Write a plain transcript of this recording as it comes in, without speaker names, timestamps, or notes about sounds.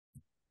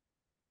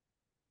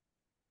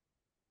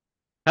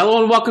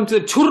Hello and welcome to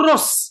the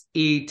Churros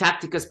y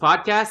Tácticas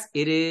Podcast.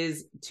 It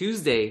is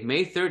Tuesday,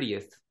 May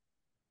 30th,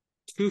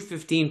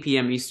 2:15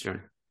 p.m.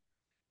 Eastern,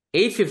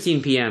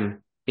 8:15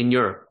 p.m. in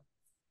Europe.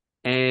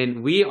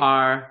 And we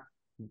are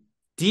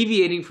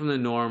deviating from the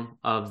norm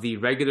of the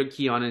regular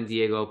Kiyan and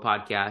Diego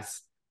podcast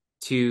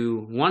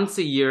to once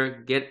a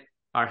year get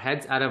our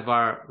heads out of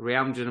our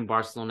Real Madrid and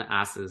Barcelona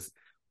asses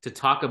to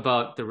talk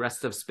about the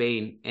rest of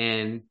Spain.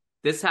 And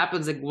this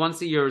happens like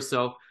once a year or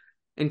so.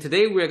 And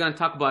today we're going to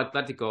talk about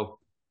Atletico.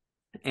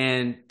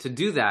 And to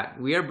do that,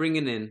 we are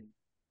bringing in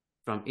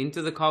from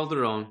Into the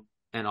Calderon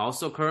and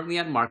also currently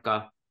at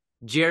Marca,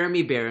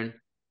 Jeremy Barron.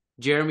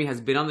 Jeremy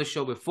has been on the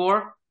show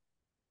before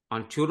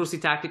on Churros y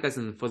Tácticas,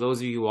 and for those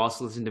of you who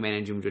also listen to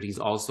Managing Madrid, he's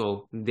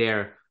also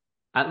there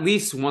at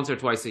least once or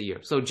twice a year.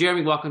 So,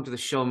 Jeremy, welcome to the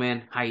show,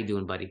 man. How you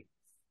doing, buddy?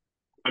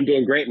 I'm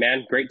doing great,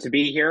 man. Great to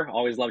be here.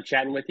 Always love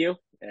chatting with you.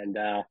 And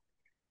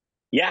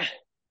yeah,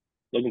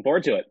 looking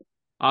forward to it.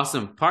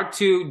 Awesome. Part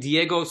 2,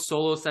 Diego's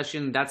solo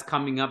session, that's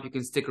coming up. You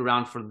can stick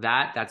around for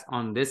that. That's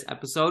on this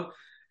episode.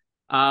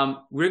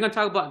 We're going to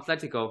talk about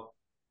Atletico,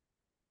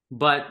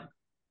 but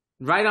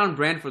right on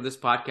brand for this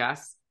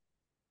podcast,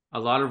 a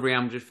lot of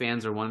Real Madrid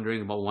fans are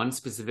wondering about one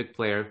specific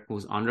player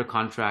who's under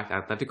contract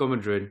at Atletico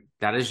Madrid.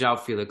 That is Joao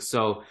Felix.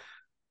 So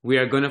we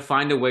are going to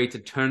find a way to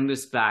turn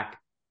this back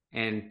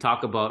and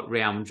talk about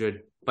Real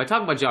Madrid by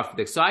talking about Joao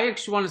Felix. So I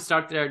actually want to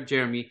start there,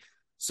 Jeremy.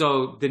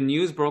 So the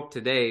news broke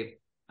today.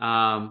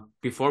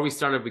 Before we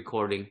started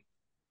recording,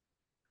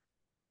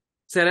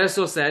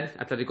 Cerezo said,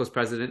 Atletico's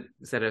president,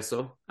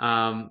 Cerezo,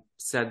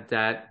 said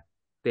that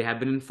they have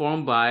been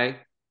informed by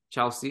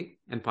Chelsea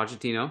and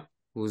Pochettino,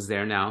 who's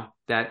there now,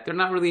 that they're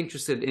not really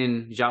interested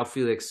in Joao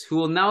Felix, who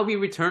will now be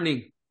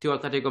returning to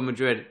Atletico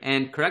Madrid.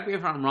 And correct me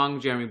if I'm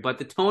wrong, Jeremy, but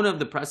the tone of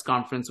the press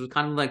conference was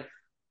kind of like,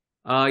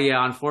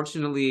 yeah,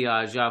 unfortunately,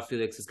 Joao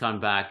Felix is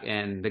coming back,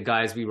 and the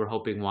guys we were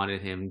hoping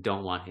wanted him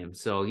don't want him.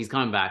 So he's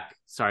coming back.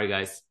 Sorry,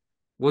 guys.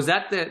 Was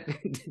that the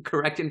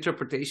correct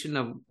interpretation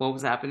of what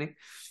was happening?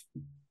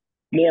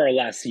 More or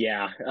less,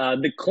 yeah.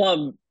 The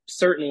club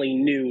certainly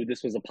knew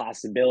this was a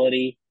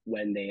possibility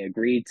when they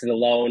agreed to the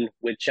loan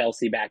with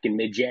Chelsea back in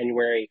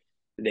mid-January.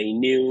 They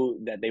knew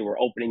that they were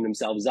opening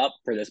themselves up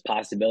for this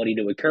possibility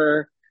to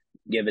occur,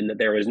 given that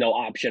there was no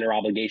option or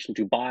obligation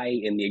to buy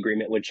in the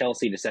agreement with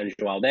Chelsea to send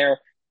Joao there.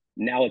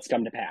 Now it's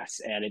come to pass,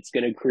 and it's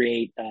going to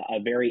create a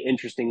very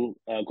interesting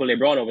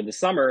culebron over the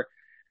summer.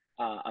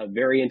 A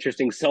very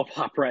interesting soap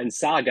opera and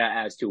saga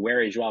as to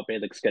where is Joao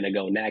Felix going to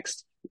go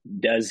next.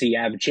 Does he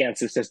have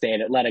chances to stay at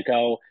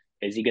Atletico?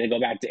 Is he going to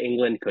go back to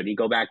England? Could he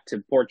go back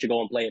to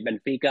Portugal and play at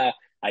Benfica?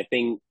 I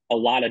think a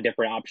lot of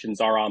different options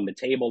are on the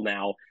table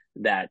now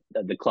that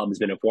the club has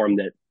been informed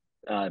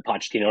that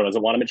Pochettino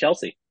doesn't want him at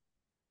Chelsea.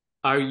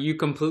 Are you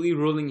completely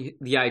ruling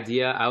the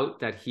idea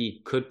out that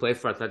he could play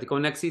for Atletico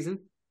next season?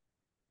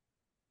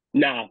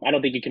 No, I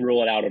don't think you can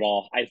rule it out at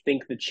all. I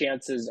think the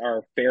chances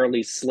are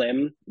fairly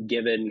slim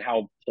given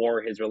how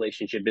poor his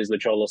relationship is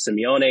with Cholo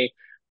Simeone,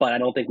 but I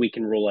don't think we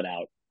can rule it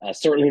out.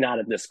 Certainly not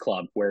at this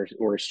club where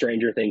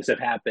stranger things have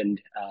happened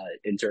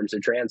in terms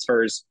of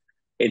transfers.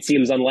 It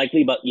seems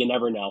unlikely, but you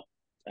never know.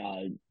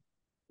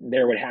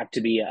 There would have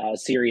to be a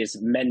serious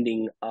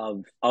mending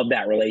of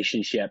that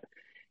relationship,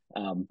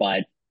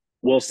 but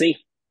we'll see.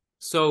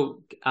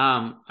 So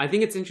I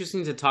think it's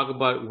interesting to talk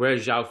about where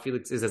Joao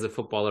Felix is as a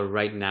footballer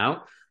right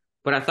now.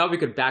 But I thought we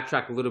could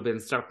backtrack a little bit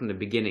and start from the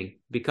beginning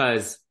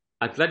because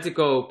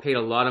Atletico paid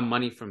a lot of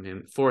money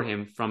for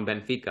him from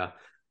Benfica,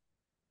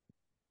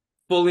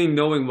 fully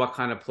knowing what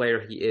kind of player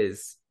he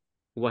is,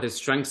 what his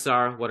strengths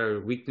are, what are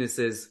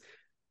weaknesses,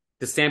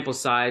 the sample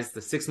size,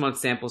 the 6-month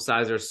sample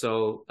size or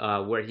so,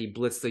 where he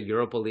blitzed the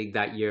Europa League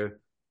that year.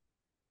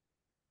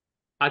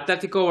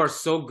 Atletico are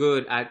so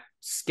good at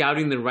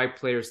scouting the right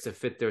players to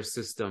fit their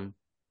system.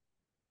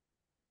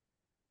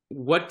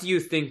 What do you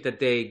think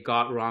that they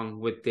got wrong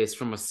with this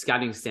from a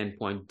scouting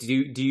standpoint? Do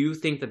you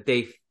think that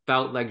they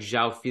felt like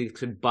Joao Felix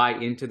could buy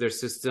into their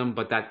system,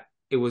 but that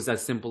it was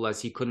as simple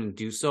as he couldn't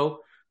do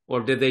so?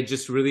 Or did they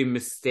just really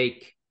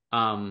mistake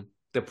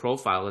the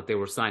profile that they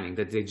were signing?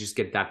 Did they just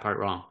get that part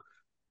wrong?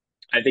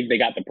 I think they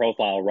got the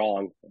profile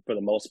wrong for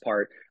the most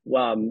part.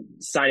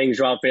 Signing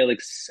Joao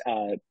Felix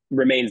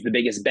remains the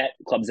biggest bet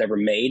clubs ever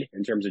made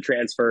in terms of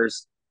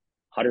transfers.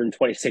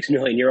 126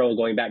 million euro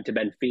going back to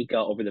Benfica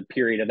over the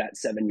period of that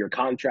 7-year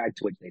contract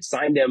to which they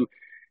signed him.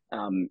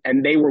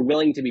 And they were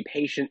willing to be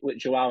patient with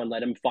Joao and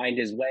let him find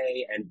his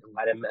way and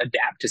let him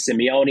adapt to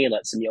Simeone and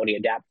let Simeone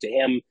adapt to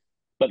him.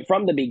 But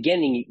from the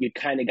beginning, you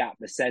kind of got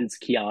the sense,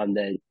 Kiyan,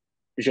 that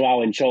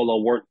Joao and Cholo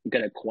weren't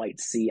going to quite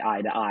see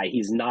eye to eye.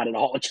 He's not an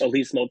all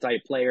Cholismo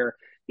type player.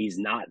 He's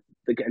not,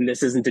 and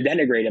this isn't to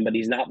denigrate him, but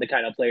he's not the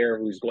kind of player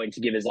who's going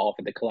to give his all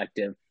for the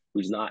collective,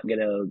 who's not going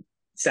to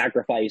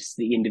sacrifice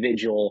the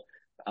individual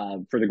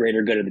for the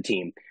greater good of the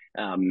team.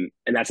 And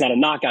that's not a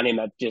knock on him.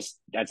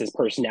 That's his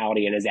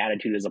personality and his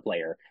attitude as a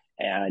player.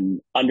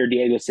 And under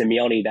Diego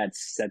Simeone,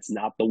 that's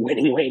not the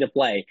winning way to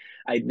play.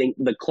 I think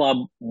the club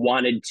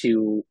wanted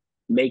to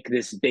make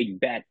this big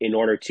bet in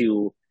order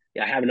to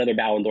have another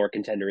Ballon d'Or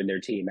contender in their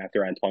team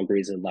after Antoine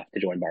Griezmann left to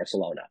join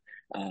Barcelona.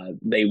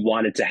 They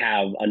wanted to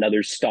have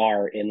another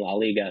star in La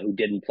Liga who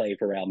didn't play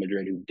for Real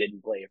Madrid, who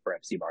didn't play for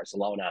FC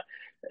Barcelona.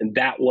 And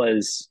that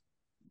was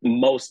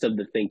most of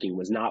the thinking,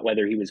 was not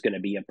whether he was going to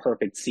be a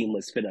perfect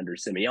seamless fit under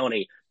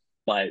Simeone,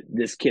 but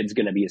this kid's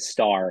going to be a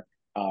star.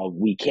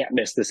 We can't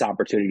miss this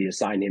opportunity to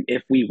sign him.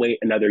 If we wait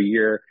another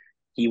year,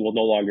 he will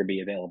no longer be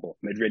available.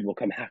 Madrid will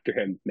come after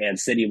him. Man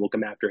City will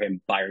come after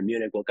him. Bayern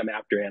Munich will come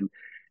after him.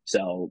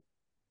 So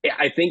yeah,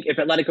 I think if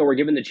Atletico were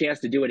given the chance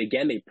to do it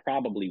again, they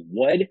probably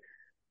would,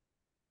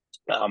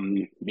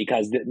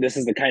 because this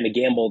is the kind of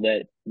gamble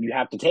that you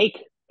have to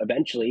take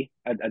eventually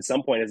at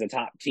some point as a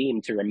top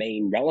team to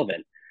remain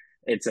relevant.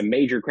 It's a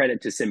major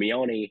credit to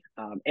Simeone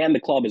and the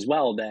club as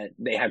well that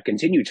they have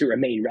continued to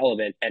remain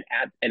relevant and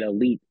at an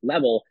elite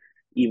level,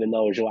 even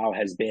though Joao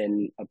has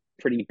been a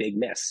pretty big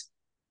miss.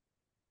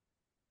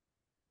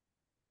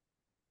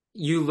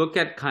 You look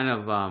at kind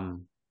of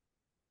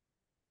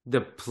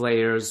the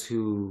players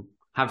who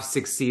have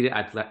succeeded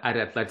at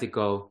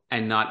Atletico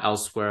and not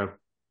elsewhere.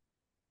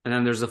 And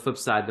then there's the flip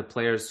side, the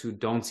players who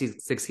don't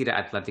succeed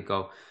at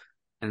Atletico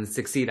and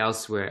succeed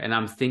elsewhere. And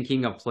I'm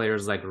thinking of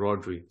players like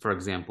Rodri, for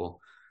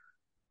example,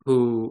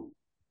 who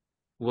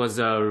was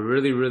a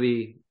really,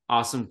 really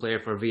awesome player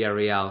for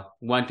Villarreal,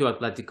 went to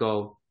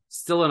Atletico,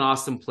 still an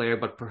awesome player,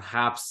 but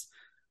perhaps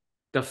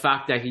the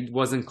fact that he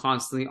wasn't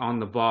constantly on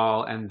the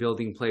ball and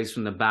building plays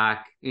from the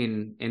back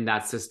in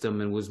that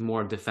system and was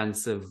more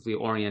defensively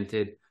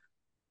oriented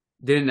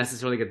didn't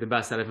necessarily get the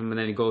best out of him. And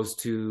then he goes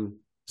to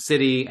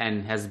City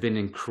and has been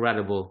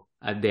incredible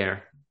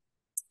there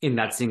in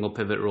that single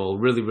pivot role.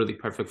 Really, really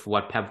perfect for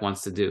what Pep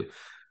wants to do.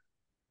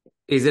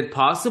 Is it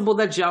possible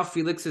that Joao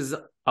Felix is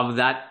of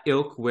that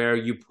ilk where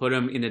you put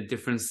him in a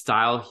different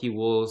style, he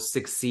will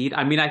succeed?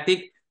 I mean, I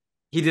think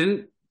he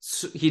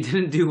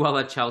didn't do well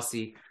at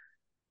Chelsea.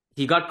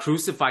 He got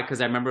crucified because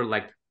I remember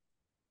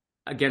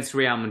against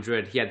Real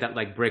Madrid, he had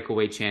that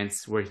breakaway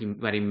chance where he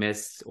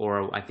missed,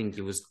 or I think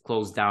he was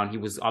closed down. He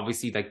was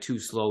obviously too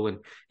slow and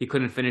he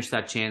couldn't finish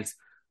that chance.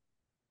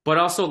 But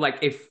also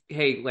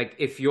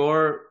if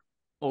your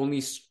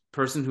only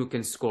person who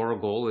can score a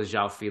goal is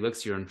Joao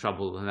Felix, you're in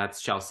trouble, and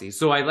that's Chelsea.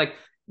 So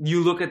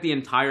you look at the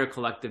entire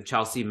collective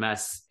Chelsea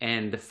mess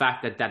and the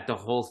fact that the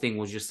whole thing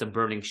was just a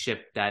burning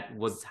ship that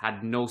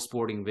had no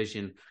sporting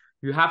vision.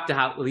 You have to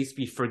at least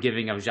be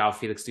forgiving of Joao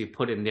Felix to be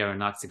put in there and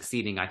not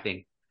succeeding, I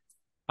think.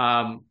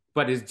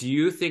 But do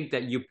you think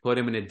that you put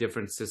him in a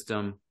different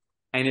system?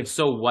 And if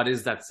so, what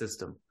is that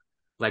system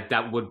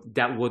that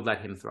would let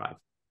him thrive?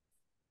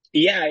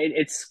 Yeah,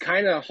 it's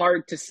kind of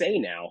hard to say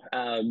now.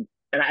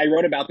 And I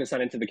wrote about this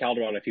on Into the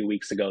Calderon a few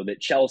weeks ago,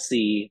 that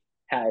Chelsea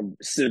have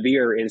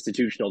severe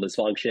institutional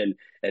dysfunction,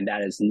 and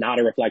that is not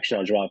a reflection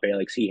on Joao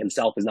Felix. He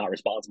himself is not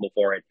responsible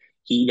for it.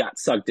 He got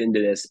sucked into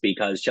this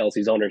because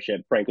Chelsea's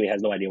ownership, frankly,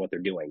 has no idea what they're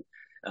doing.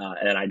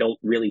 And I don't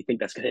really think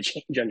that's going to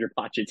change under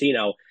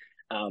Pochettino.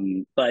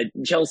 But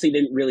Chelsea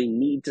didn't really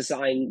need to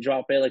sign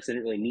Joao Felix. They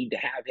didn't really need to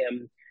have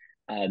him.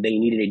 They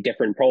needed a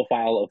different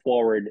profile of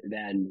forward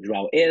than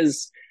Joao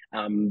is.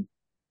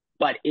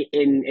 But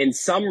in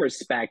some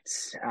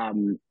respects,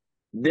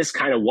 this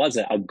kind of was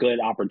a good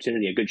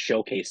opportunity, a good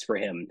showcase for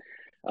him,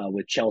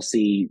 with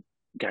Chelsea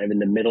kind of in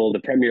the middle of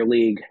the Premier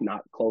League,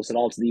 not close at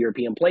all to the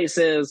European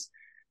places,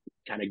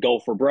 kind of go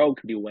for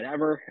broke, do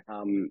whatever.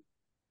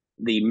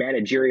 The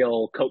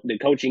the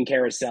coaching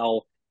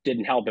carousel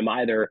didn't help him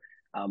either.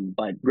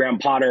 But Graham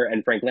Potter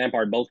and Frank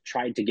Lampard both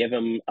tried to give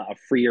him a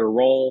freer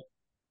role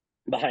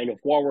behind a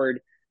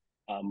forward,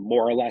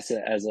 more or less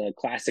as a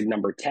classic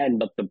number 10.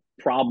 But the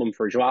problem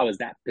for Joao is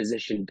that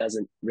position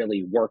doesn't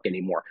really work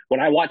anymore. When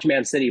I watch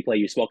Man City play,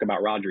 you spoke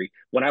about Rodri.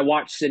 When I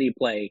watch City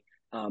play,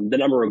 the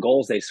number of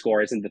goals they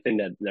score isn't the thing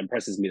that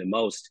impresses me the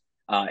most.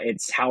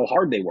 It's how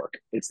hard they work.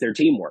 It's their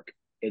teamwork.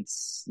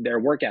 It's their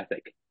work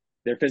ethic.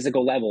 Their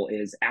physical level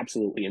is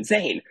absolutely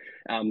insane.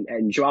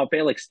 And Joao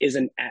Felix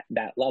isn't at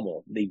that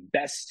level. The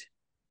best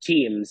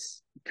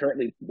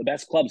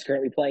clubs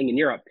currently playing in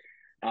Europe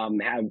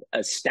have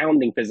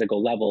astounding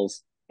physical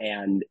levels,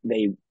 and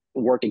they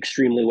work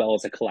extremely well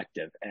as a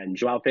collective. And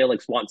Joao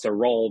Felix wants a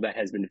role that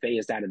has been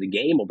phased out of the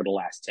game over the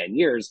last 10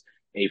 years,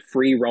 a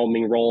free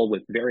roaming role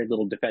with very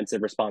little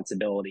defensive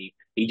responsibility.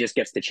 He just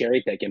gets to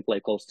cherry pick and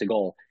play close to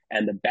goal.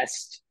 And the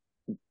best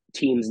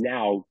teams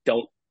now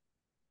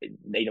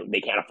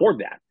they can't afford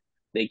that.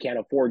 They can't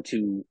afford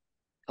to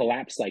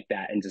collapse like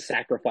that and to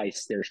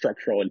sacrifice their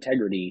structural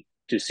integrity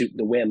to suit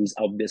the whims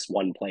of this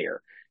one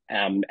player.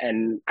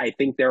 And I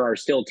think there are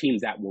still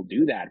teams that will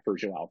do that for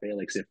Joao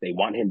Felix if they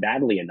want him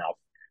badly enough,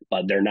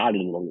 but they're not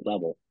at an elite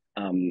level.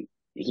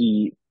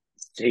 He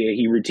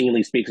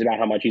routinely speaks about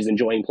how much he's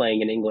enjoying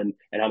playing in England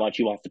and how much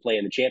he wants to play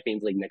in the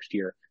Champions League next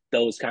year.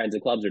 Those kinds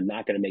of clubs are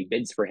not going to make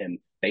bids for him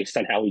based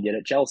on how he did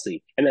at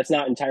Chelsea. And that's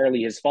not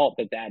entirely his fault,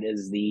 but that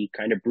is the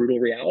kind of brutal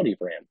reality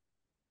for him.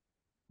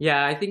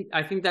 Yeah, I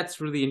think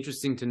that's really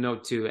interesting to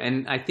note too.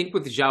 And I think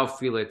with Joao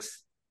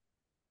Felix,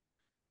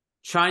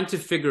 trying to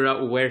figure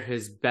out where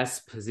his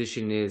best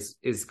position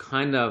is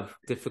kind of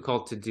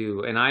difficult to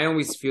do. And I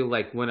always feel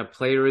like when a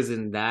player is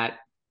in that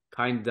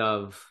kind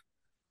of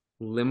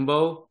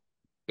limbo,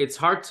 it's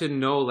hard to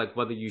know like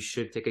whether you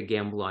should take a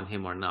gamble on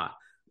him or not.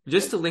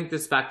 Just to link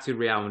this back to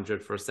Real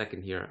Madrid for a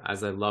second here,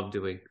 as I love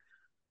doing.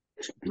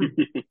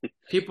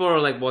 People are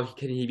like, well,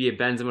 can he be a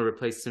Benzema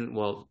replacement?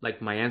 Well,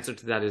 like my answer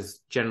to that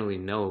is generally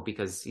no,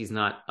 because he's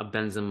not a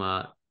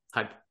Benzema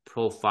type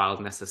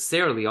profile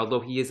necessarily, although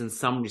he is in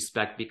some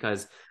respect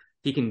because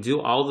he can do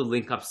all the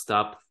link up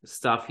stuff.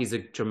 He's a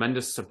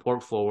tremendous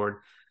support forward.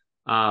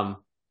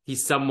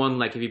 He's someone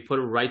like if you put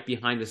it right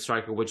behind the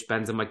striker, which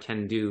Benzema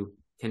can do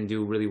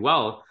really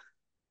well.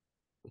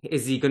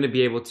 Is he going to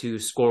be able to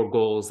score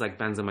goals like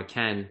Benzema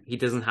can? He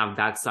doesn't have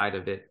that side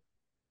of it,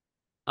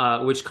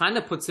 which kind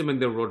of puts him in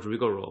the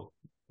Rodrigo role,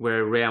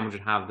 where Real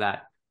Madrid have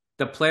that.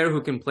 The player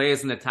who can play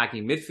as an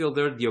attacking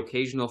midfielder, the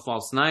occasional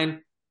false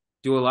nine,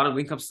 do a lot of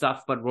link-up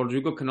stuff, but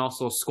Rodrigo can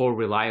also score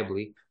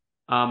reliably.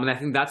 And I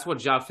think that's what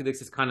Joao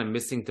Felix is kind of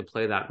missing to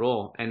play that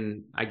role.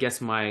 And I guess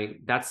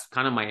that's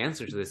kind of my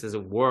answer to this. Is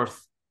it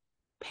worth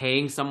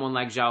paying someone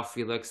like Joao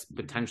Felix?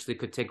 Potentially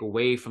could take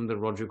away from the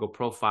Rodrigo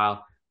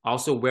profile.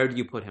 Also, where do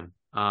you put him?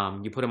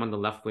 You put him on the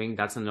left wing.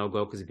 That's a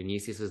no-go because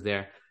Vinicius is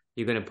there.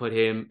 You're going to put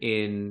him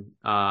in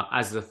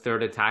as the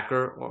third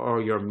attacker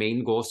or your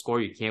main goal scorer.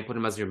 You can't put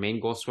him as your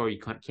main goal scorer. You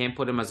can't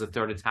put him as a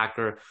third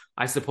attacker.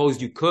 I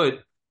suppose you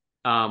could,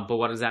 but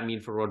what does that mean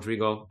for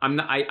Rodrigo? I'm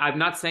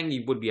not saying he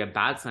would be a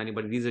bad signing,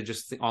 but these are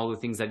just all the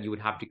things that you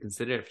would have to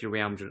consider if you're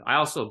Real Madrid. I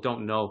also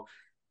don't know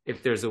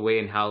if there's a way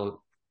in how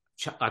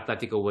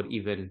Atletico would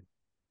even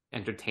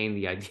entertain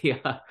the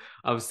idea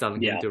of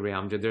selling him to Real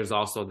Madrid. There's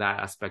also that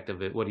aspect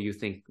of it. What do you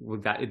think?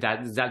 Would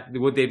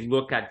they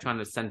look at trying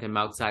to send him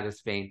outside of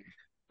Spain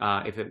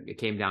if it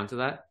came down to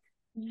that?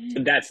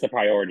 That's the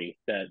priority,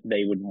 that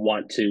they would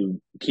want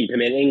to keep him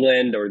in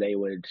England, or they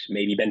would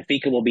maybe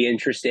Benfica will be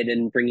interested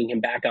in bringing him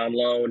back on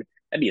loan.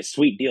 That'd be a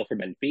sweet deal for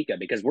Benfica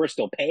because we're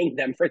still paying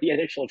them for the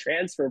initial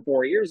transfer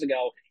 4 years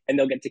ago, and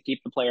they'll get to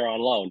keep the player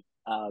on loan.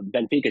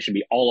 Benfica should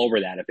be all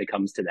over that if it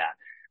comes to that.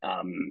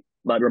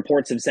 But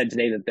reports have said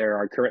today that there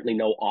are currently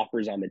no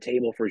offers on the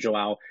table for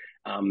Joao.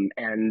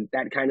 And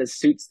that kind of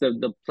suits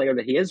the player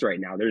that he is right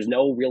now. There's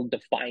no real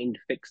defined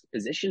fixed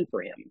position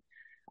for him.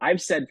 I've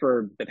said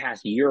for the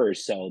past year or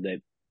so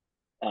that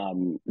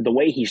the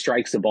way he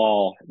strikes the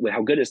ball, with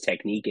how good his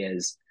technique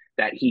is,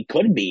 that he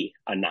could be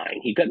a 9.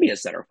 He could be a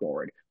center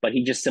forward, but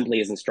he just simply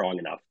isn't strong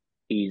enough.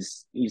 He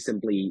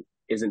simply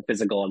isn't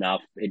physical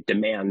enough. It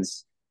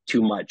demands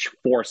too much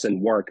force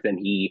and work than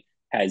he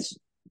has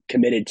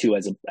committed to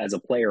as a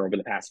player over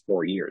the past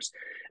 4 years.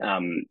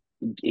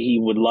 He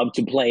would love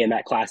to play in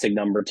that classic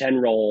number 10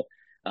 role.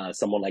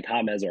 Someone like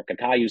James or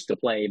Kaká used to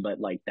play, but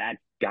like that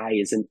guy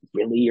isn't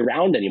really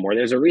around anymore.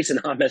 There's a reason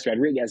James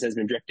Rodriguez has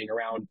been drifting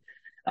around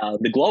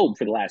the globe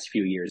for the last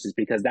few years, is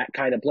because that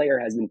kind of player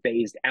has been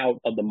phased out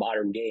of the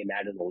modern game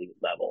at an elite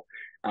level.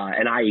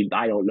 And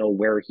I don't know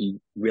where he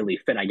really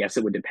fit. I guess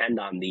it would depend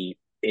on the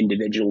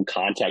individual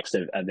context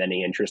of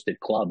any interested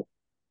club.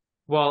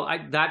 Well,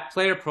 that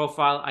player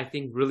profile, I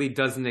think, really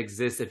doesn't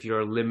exist if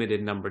you're a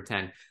limited number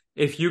 10.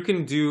 If you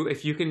can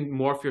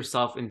morph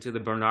yourself into the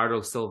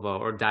Bernardo Silva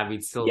or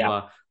David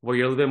Silva, where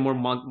you're a little bit more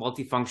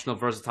multifunctional,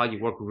 versatile, you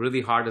work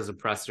really hard as a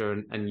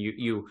presser, and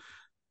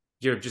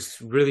you're just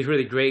really,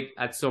 really great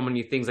at so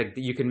many things. Like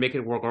you can make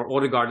it work. Or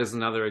Odegaard is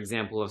another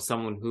example of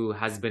someone who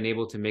has been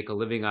able to make a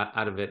living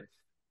out of it.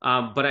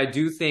 But I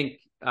do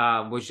think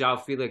with Joao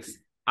Felix,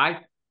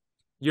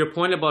 your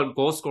point about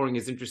goal scoring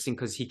is interesting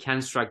because he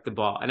can strike the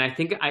ball. And I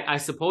think, I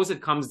suppose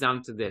it comes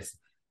down to this.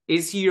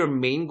 Is he your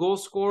main goal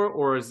scorer,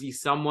 or is he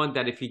someone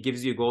that if he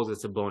gives you goals,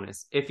 it's a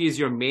bonus? If he's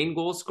your main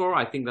goal scorer,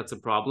 I think that's a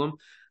problem.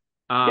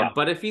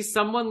 But if he's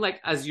someone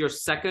like as your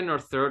second or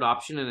third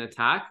option in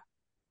attack,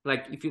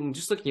 like if you're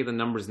just looking at the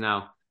numbers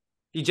now,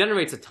 he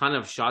generates a ton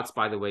of shots,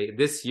 by the way.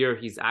 This year,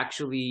 he's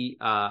actually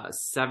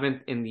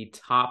 7th in the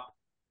top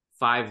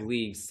 5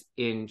 leagues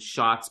in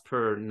shots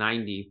per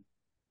 90.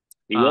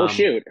 He will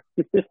shoot.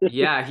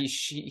 Yeah,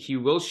 he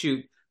will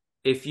shoot.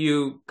 If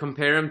you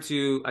compare him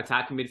to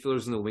attacking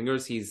midfielders and the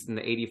wingers, he's in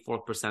the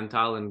 84th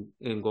percentile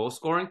in goal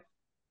scoring.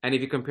 And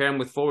if you compare him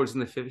with forwards,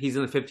 he's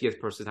in the 50th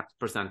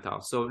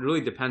percentile. So it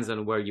really depends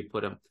on where you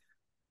put him.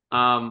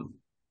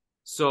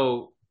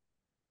 So,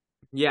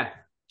 yeah,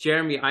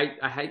 Jeremy,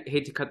 I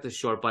hate to cut this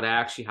short, but I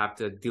actually have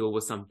to deal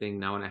with something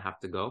now and I have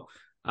to go.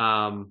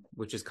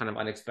 Which is kind of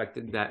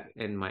unexpected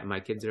and my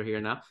kids are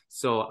here now.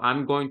 So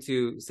I'm going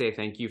to say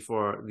thank you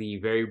for the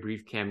very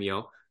brief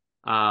cameo.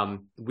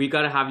 We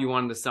got to have you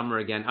on in the summer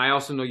again. I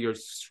also know you're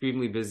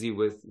extremely busy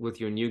with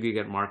your new gig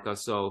at Marca.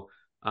 So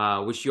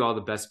wish you all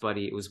the best,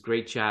 buddy. It was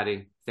great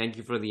chatting. Thank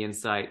you for the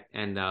insight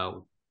and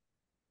all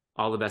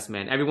the best,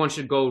 man. Everyone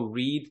should go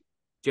read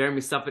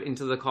Jeremy stuff it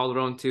into the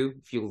Calderon too.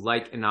 If you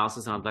like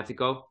analysis on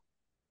Atletico,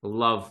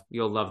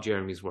 you'll love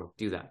Jeremy's work.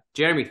 Do that.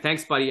 Jeremy,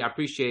 thanks, buddy. I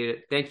appreciate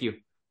it. Thank you.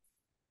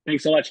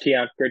 Thanks so much,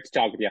 Kiyan. Great to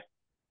talk with you.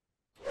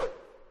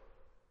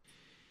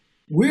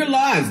 We're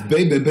live,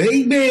 baby,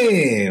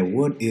 baby.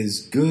 What is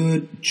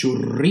good,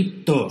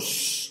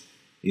 churritos?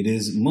 It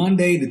is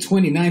Monday, the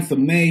 29th of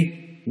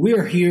May.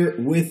 We're here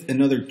with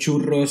another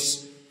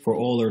churros for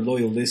all our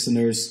loyal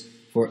listeners,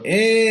 for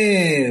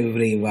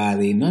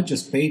everybody, not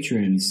just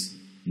patrons.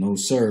 No,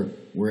 sir.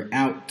 We're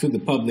out to the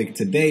public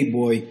today,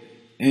 boy.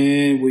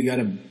 And we got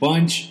a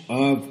bunch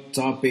of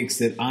topics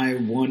that I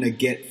want to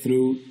get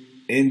through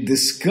and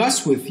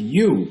discuss with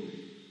you.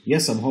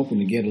 Yes, I'm hoping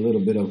to get a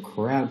little bit of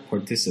crowd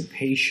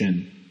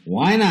participation.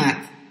 Why not?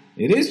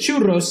 It is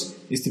churros.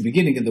 It's the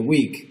beginning of the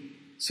week.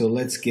 So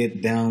let's get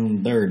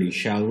down dirty,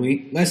 shall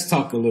we? Let's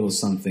talk a little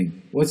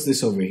something. What's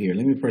this over here?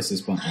 Let me press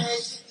this button. Well,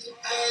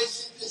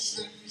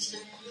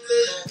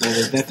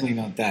 it's definitely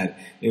not that.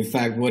 In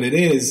fact, what it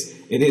is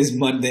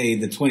Monday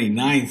the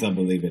 29th, I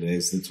believe it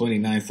is. The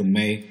 29th of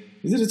May.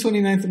 Is it the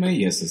 29th of May?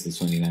 Yes, it's the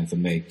 29th of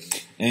May.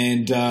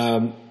 And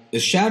a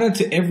shout out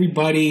to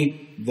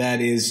everybody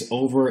that is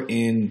over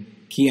in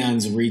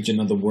Kiyan's region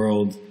of the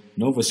world,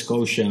 Nova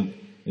Scotia,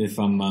 if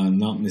I'm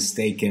not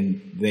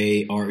mistaken.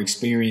 They are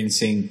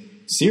experiencing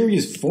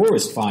serious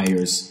forest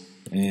fires,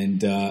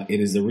 and it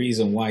is the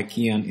reason why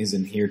Kiyan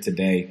isn't here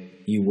today.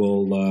 He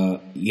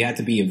had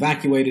to be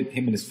evacuated,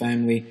 him and his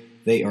family.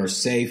 They are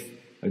safe.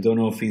 I don't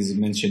know if he's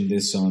mentioned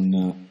this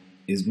on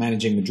his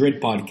Managing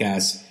Madrid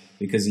podcast,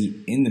 because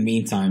in the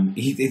meantime,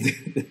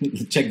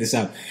 check this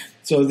out.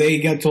 So they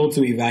got told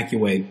to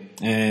evacuate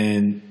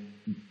and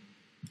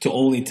to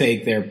only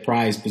take their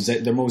prized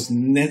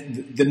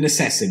the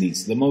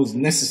necessities, the most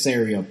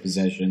necessary of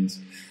possessions.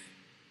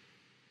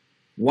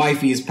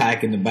 Wifey is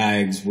packing the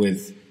bags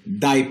with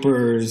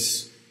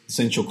diapers,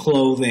 essential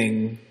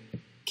clothing.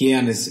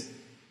 Kiyan is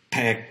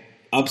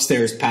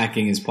upstairs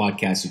packing his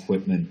podcast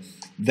equipment.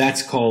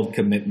 That's called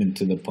commitment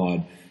to the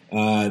pod.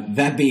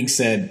 That being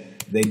said,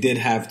 they did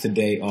have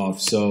today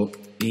off, so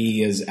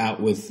he is out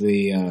with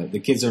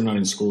the kids are not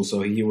in school,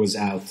 so he was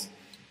out.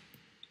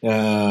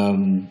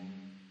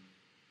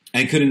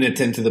 I couldn't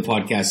attend to the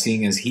podcast,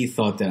 seeing as he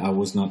thought that I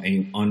was not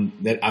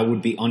that I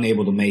would be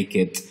unable to make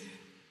it.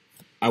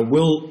 I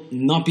will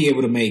not be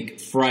able to make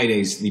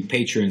Fridays, the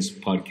Patrons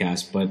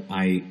podcast, but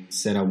I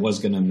said I was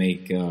gonna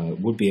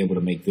would be able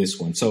to make this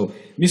one. So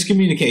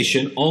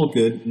miscommunication, all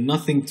good,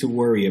 nothing to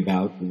worry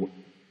about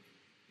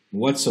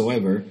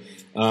whatsoever.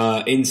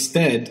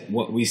 Instead,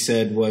 what we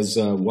said was,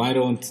 why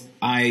don't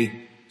I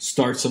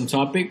start some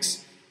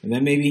topics, and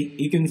then maybe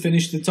he can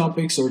finish the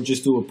topics, or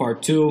just do a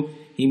part two.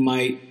 He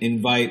might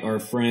invite our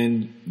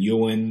friend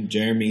Ewan,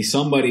 Jeremy,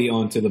 somebody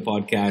onto the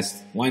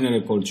podcast. Why not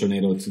a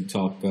colchonero to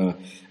talk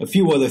a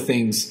few other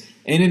things?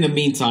 And in the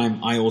meantime,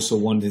 I also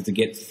wanted to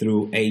get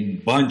through a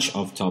bunch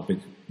of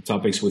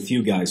topics with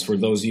you guys. For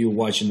those of you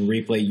watching the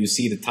replay, you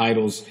see the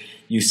titles.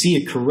 You see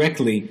it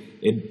correctly.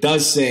 It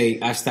does say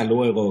Hasta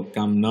luego,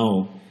 Camp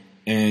Nou.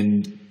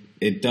 And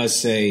it does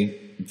say,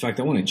 in fact,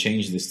 I want to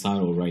change this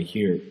title right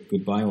here.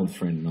 Goodbye, old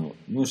friend. No,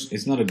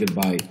 it's not a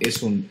goodbye.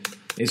 Es un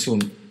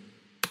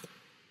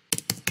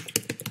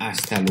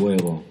hasta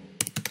luego,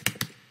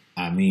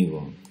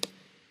 amigo.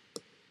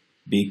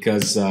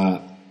 Because,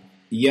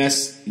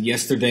 yes,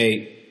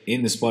 yesterday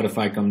in the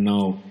Spotify Camp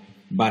Nou,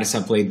 Barca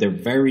played their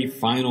very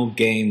final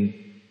game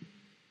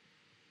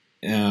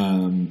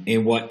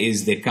in what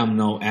is the Camp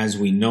Nou as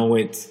we know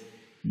it.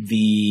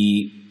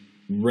 The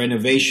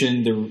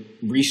renovation, the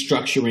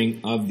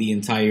restructuring of the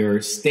entire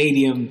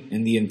stadium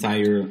and the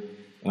entire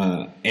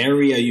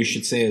area, you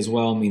should say as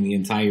well. I mean, the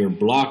entire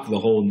block, the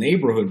whole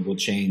neighborhood will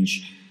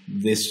change.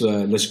 This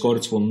Les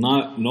Corts will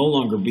no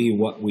longer be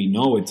what we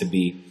know it to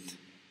be,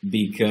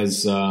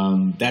 because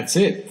that's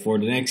it. For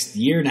the next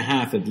year and a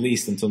half, at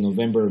least until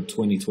November of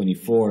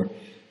 2024,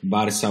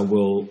 Barca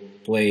will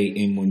play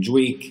in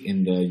Montjuic,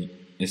 in the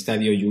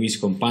Estadio Lluís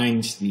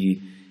Companys, the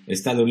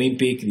Estade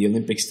Olympique, the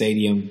Olympic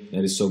Stadium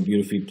that is so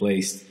beautifully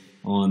placed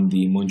on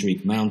the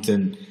Montjuic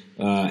mountain.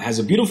 Has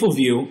a beautiful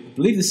view. I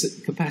believe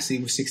the capacity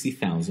was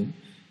 60,000.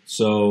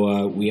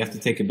 So we have to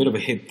take a bit of a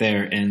hit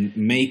there and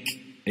make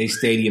a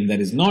stadium that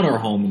is not our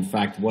home. In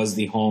fact, was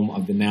the home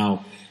of the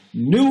now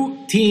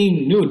new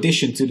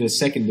addition to the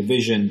second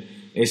division,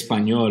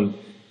 Espanyol.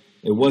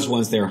 It was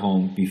once their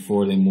home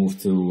before they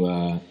moved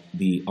to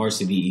the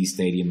RCDE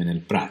Stadium in El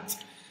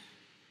Prat.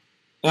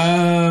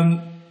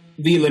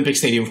 The Olympic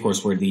Stadium, of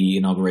course, where the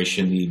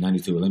inauguration, the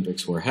 92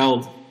 Olympics were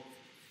held.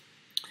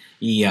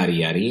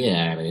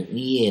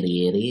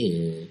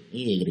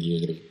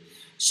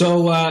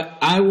 So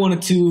I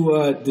wanted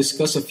to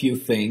discuss a few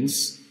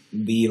things.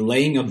 The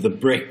laying of the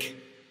brick,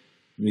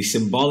 the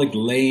symbolic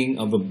laying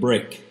of a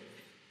brick.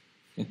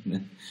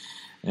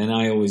 And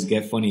I always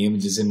get funny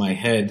images in my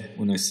head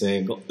when I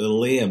say, go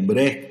lay a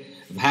brick.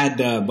 I've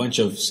had a bunch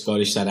of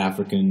Scottish South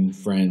African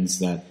friends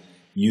that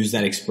use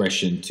that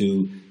expression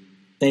to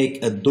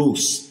take a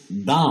dos,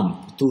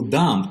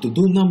 to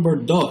do number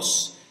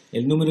dos.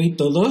 El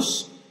numerito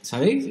dos,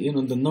 ¿sabéis? You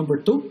know, the number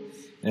two.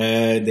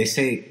 They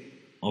say,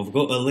 I've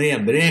got to lay a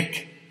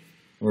brick,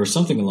 or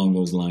something along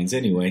those lines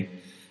anyway.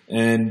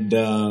 And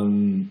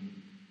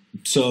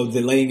so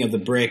the laying of the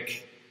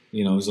brick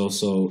is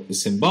also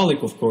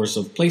symbolic, of course,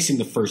 of placing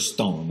the first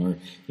stone, or,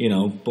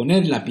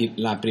 poner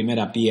la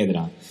primera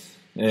piedra.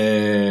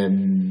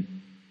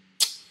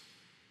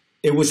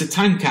 It was a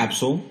time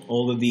capsule.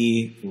 All of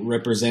the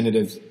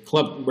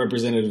club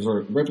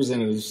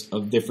representatives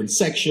of different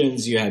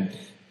sections. You had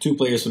 2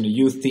 players from the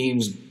youth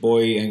teams,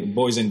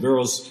 boys and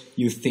girls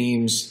youth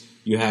teams.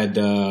 You had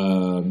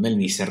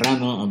Melanie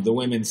Serrano of the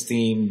women's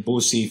team,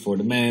 Busi for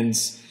the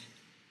men's,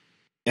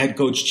 head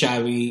coach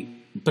Xavi,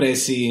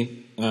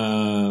 Presi,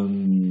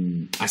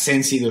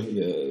 Asensi,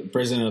 the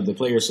president of the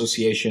Player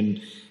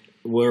Association,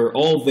 were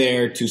all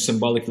there to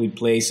symbolically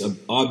place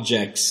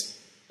objects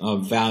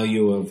of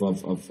value,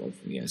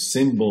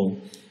 symbol,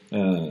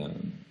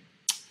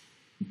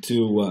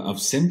 of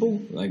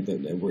symbol, like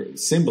that were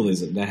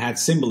symbolism, that had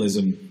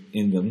symbolism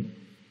in them,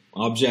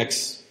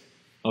 objects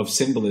of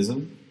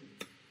symbolism.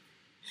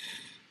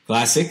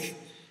 Classic.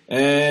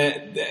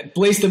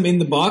 Placed them in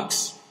the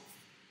box,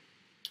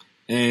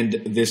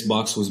 and this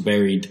box was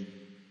buried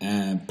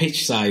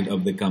pitch side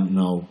of the Camp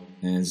Nou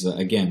as,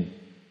 again,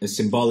 a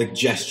symbolic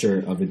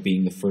gesture of it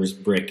being the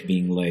first brick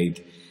being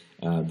laid.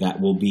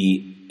 That will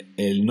be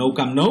El No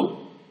Camp Nou,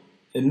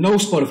 El No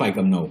Spotify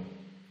Camp Nou.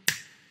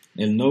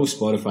 El No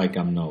Spotify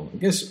Camp Nou. I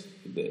guess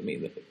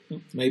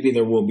maybe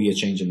there will be a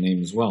change of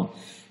name as well.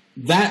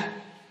 That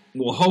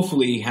will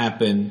hopefully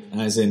happen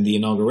as in the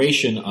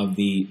inauguration of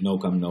the No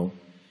Camp Nou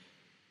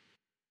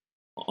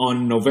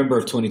on November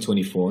of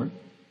 2024,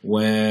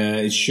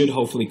 where it should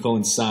hopefully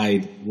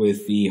coincide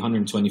with the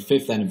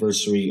 125th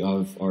anniversary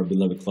of our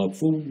beloved club,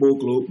 Football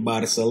Club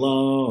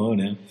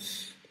Barcelona.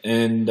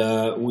 And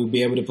we'll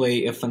be able to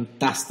play a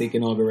fantastic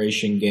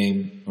inauguration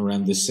game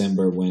around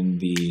December, when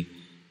the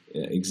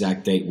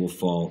exact date will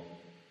fall,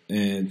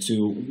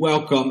 to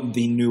welcome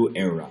the new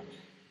era.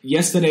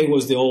 Yesterday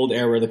was the old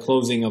era, the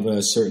closing of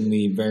a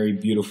certainly very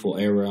beautiful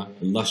era,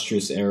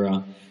 illustrious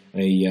era,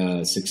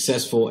 a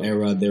successful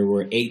era. There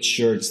were 8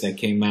 shirts that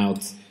came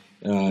out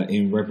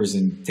in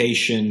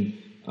representation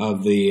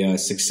of the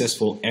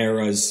successful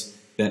eras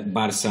that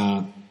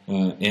Barca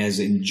has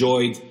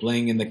enjoyed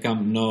playing in the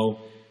Camp Nou.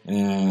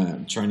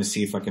 I'm trying to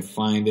see if I can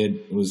find it.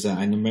 It was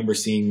I remember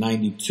seeing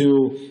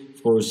 92,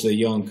 of course,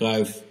 Johan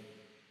Cruyff,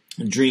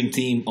 Dream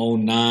Team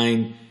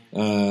 09,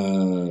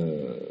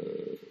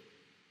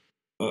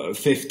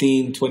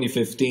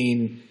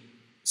 2015,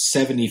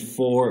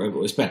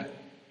 74,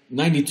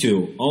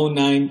 92,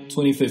 09,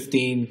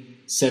 2015,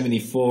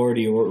 74,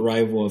 the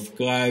arrival of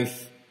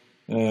Cruyff,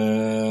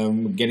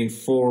 getting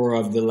 4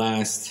 of the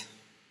last.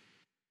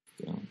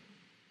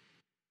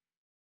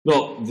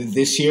 Well,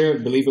 this year, I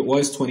believe it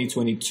was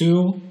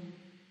 2022.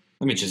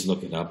 Let me just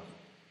look it up.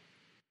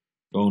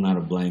 Going out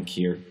of blank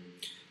here.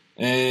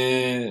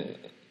 Here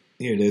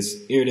it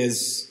is. Here it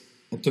is.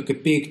 I took a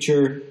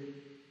picture.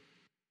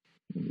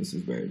 This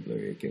is very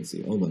blurry. I can't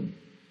see. Hold on.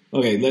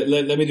 Okay,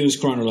 let me do this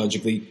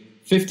chronologically.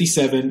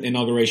 57,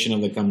 inauguration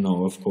of the Camp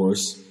Nou, of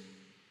course.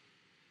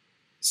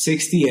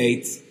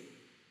 68,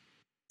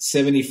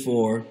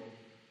 74,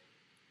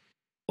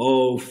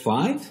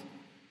 05,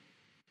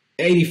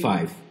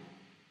 85.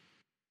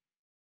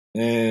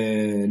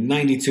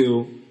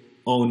 92,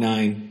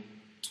 09,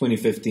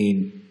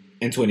 2015,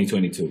 and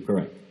 2022,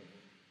 correct.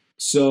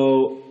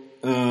 So,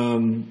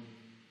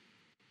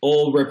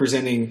 all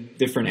representing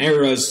different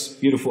eras,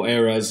 beautiful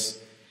eras,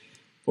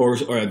 or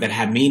that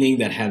had meaning,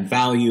 that had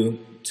value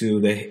to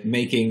the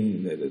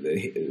making,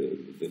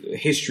 the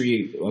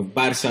history of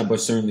Barca, but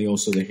certainly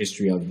also the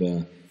history of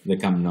the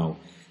Camp Nou.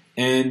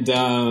 And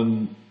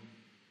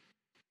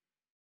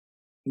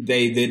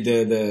they did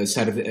the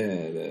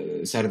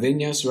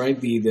sardeñas, right?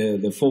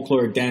 The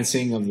folkloric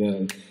dancing of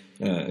the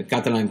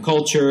Catalan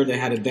culture. They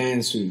had a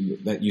dance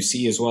that you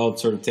see as well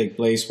sort of take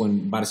place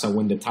when Barca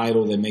win the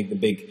title. They make the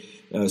big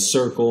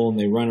circle, and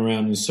they run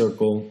around in a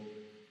circle,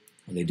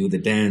 and they do the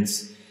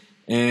dance.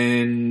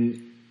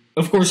 And,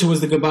 of course, it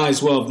was the goodbye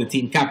as well of the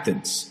team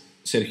captains.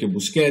 Sergio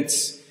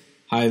Busquets,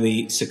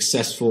 highly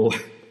successful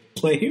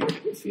player.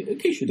 In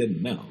case you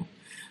didn't know,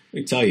 let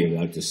me tell you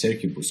about the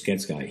Sergio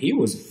Busquets guy. He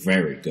was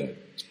very good.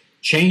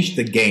 Changed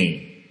the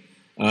game.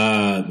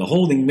 The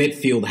holding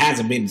midfield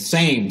hasn't been the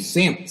same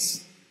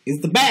since.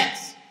 He's the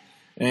best.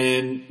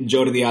 And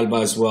Jordi Alba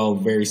as well,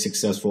 very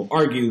successful.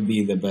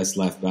 Arguably the best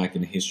left back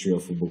in the history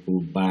of Football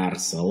Club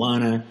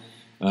Barcelona.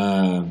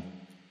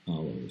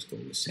 Let's go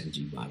with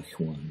Sergi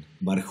Barjuan.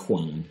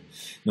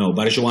 No,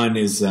 Barjuan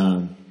is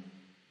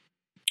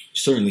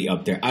certainly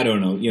up there. I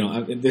don't know.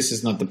 This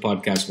is not the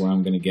podcast where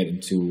I'm going to get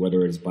into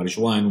whether it's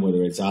Barjuan,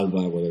 whether it's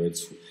Alba, whether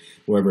it's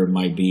whoever it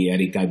might be,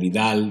 Eric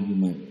Vidal.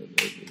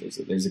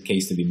 There's a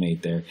case to be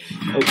made there.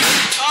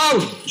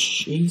 Oh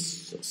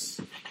Jesus.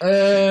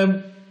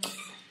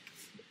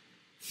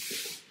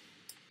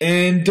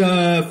 And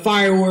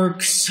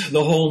fireworks,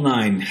 the whole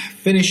 9.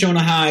 Finish on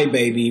a high,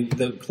 baby.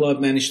 The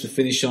club managed to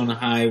finish on a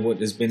high.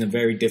 What has been a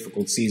very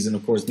difficult season,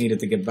 of course,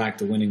 needed to get back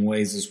to winning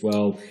ways as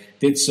well.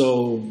 Did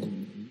so,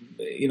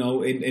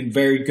 in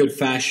very good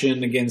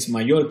fashion against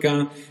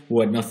Mallorca, who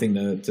had nothing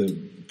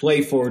to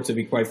play for, to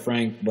be quite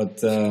frank.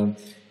 But,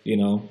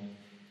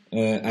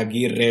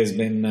 Aguirre has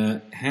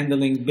been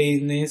handling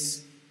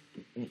business.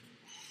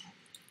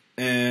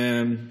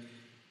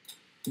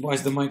 Why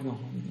is the mic not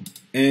holding?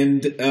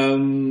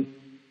 And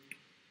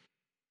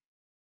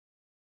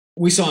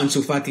we saw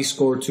Ansu Fati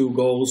score 2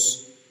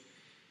 goals.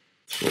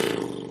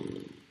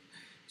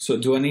 So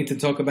do I need to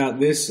talk about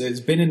this? It's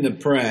been in the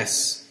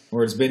press,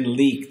 or it's been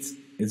leaked.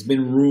 It's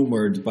been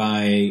rumored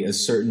by a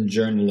certain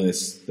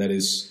journalist that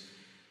is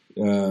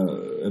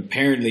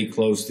apparently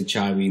close to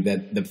Xavi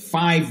that the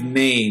 5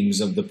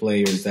 names of the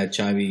players that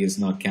Xavi is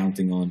not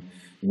counting on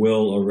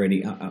will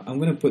already... I'm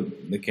going to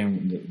put the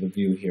camera, the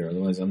view here,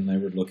 otherwise I'm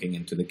never looking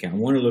into the camera. I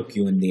want to look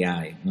you in the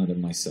eye, not at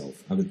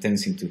myself. I have a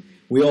tendency to...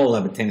 We all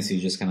have a tendency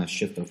to just kind of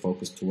shift our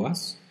focus to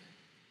us.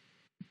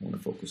 I want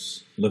to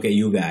focus. Look at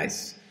you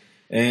guys.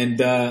 And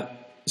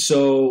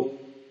so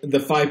the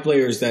 5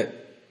 players that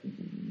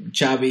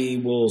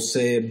Xavi will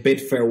say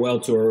bid farewell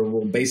to, or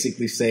will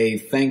basically say,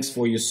 thanks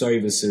for your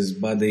services,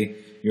 buddy.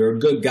 You're a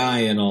good guy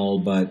and all,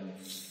 but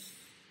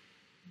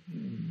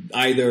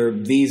either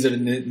these are the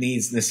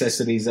needs,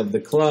 necessities of the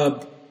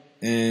club,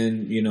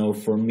 and, you know,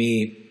 for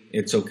me,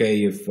 it's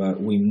okay if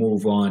we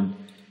move on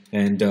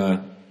and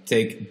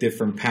take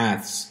different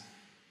paths.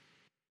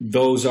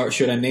 Those are,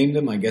 should I name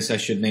them? I guess I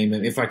should name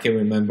them if I can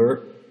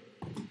remember.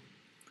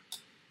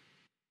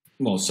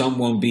 Well, some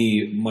won't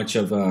be much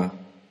of a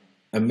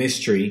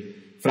mystery.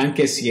 Franck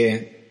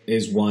Kessié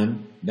is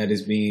one that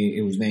is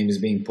whose name is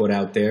being put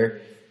out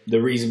there.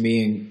 The reason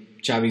being,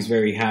 Xavi's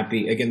very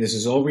happy. Again, this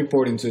is all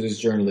reporting to this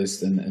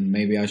journalist, and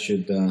maybe I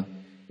should, it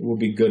would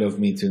be good of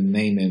me to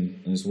name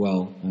him as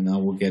well. And I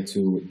will get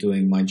to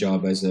doing my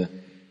job as a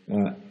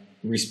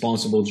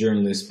responsible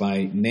journalist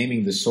by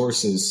naming the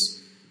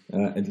sources,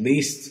 at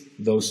least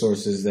those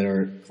sources that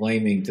are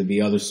claiming to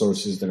be other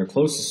sources that are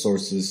close to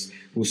sources,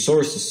 whose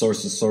sources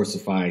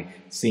sourcify,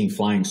 seeing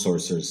flying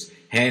saucers.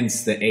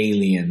 Hence the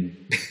alien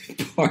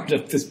part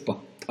of this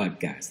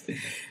podcast.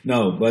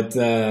 No, but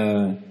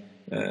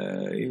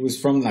it was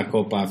from La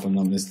Copa, if I'm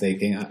not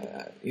mistaken.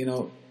 You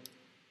know,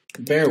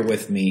 bear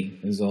with me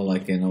is all I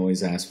can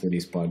always ask for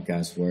these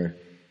podcasts, where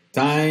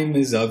time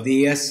is of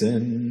the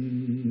essence.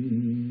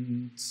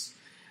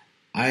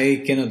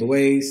 I cannot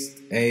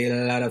waste a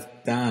lot of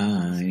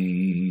time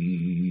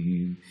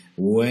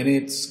when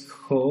it's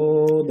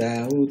cold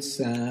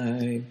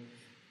outside.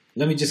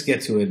 Let me just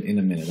get to it in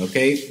a minute,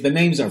 okay? The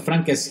names are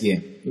Franck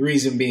Kessié. The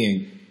reason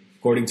being,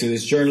 according to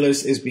this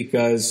journalist, is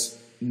because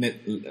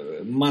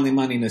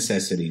money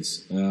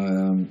necessities.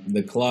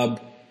 The club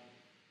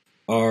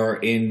are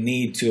in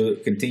need to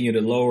continue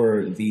to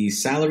lower the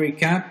salary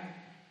cap,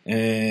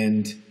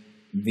 and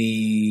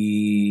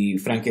the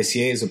Franck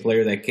Kessié is a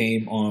player that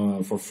came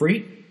on for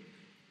free.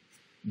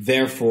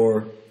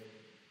 Therefore,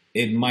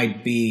 it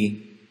might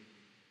be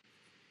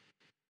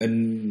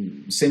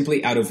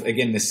simply out of,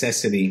 again,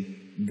 necessity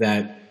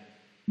that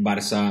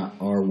Barca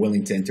are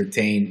willing to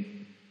entertain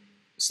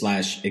 /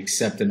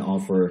 accept an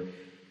offer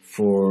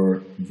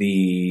for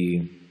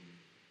the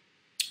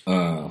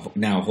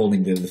now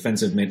holding the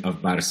defensive mid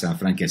of Barca,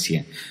 Franck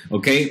Kessié.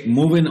 Okay,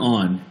 moving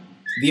on.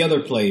 The other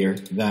player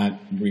that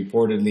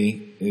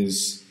reportedly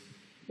is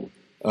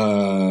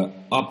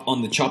up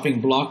on the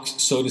chopping block,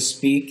 so to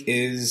speak,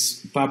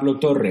 is Pablo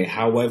Torre.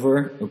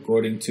 However,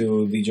 according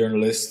to the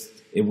journalist,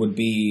 it would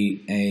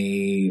be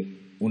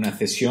una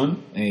cesión,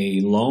 a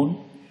loan,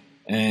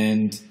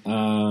 and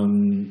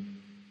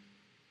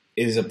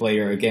is a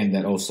player, again,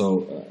 that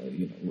also,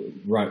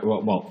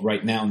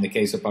 right now in the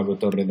case of Pablo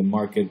Torre, the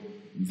market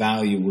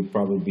value would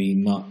probably be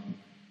not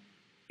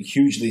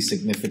hugely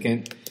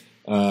significant.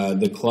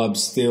 The club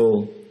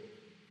still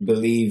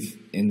believe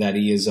in that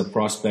he is a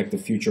prospect, a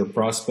future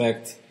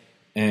prospect,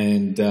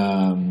 and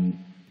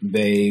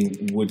they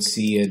would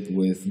see it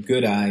with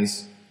good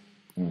eyes,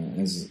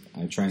 as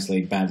I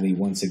translate badly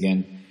once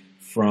again,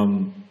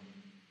 from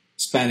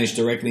Spanish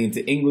directly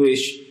into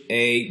English,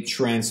 a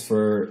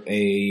transfer,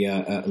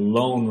 a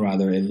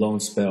loan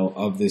spell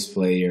of this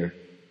player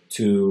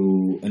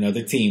to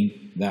another team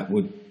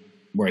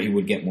where he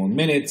would get more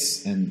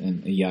minutes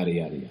and yada,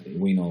 yada, yada.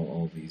 We know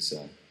all these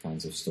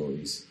kinds of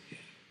stories.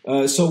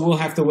 So we'll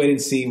have to wait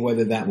and see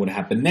whether that would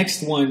happen.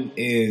 Next one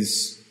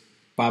is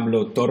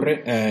Ferran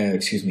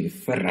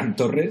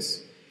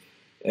Torres.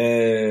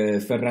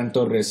 Ferran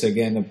Torres,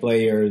 again, a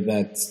player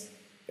that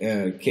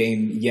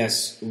came,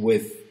 yes,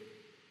 with,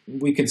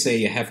 we could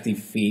say, a hefty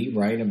fee,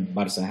 right? And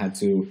Barca had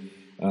to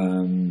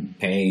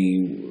pay,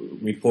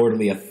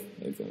 reportedly,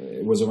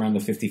 it was around the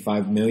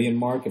 55 million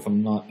mark, if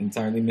I'm not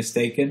entirely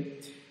mistaken.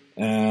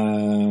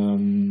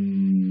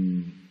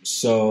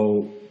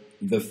 So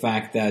the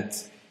fact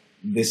that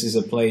this is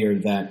a player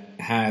that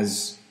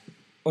has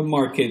a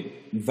market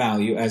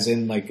value, as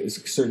in, like,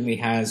 certainly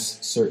has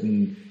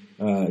certain,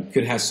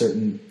 could have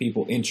certain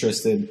people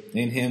interested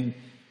in him.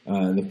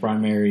 The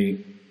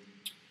primary,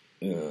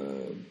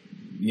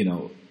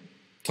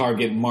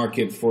 target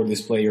market for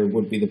this player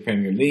would be the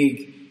Premier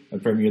League, a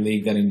Premier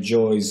League that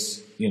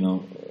enjoys,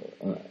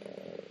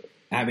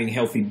 having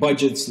healthy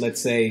budgets,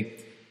 let's say,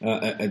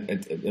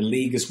 a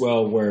league as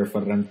well where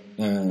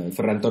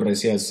Ferran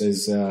Torres, yes,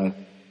 is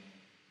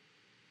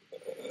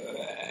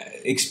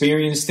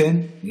experienced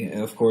in,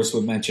 of course,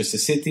 with Manchester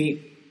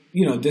City.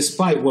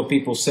 Despite what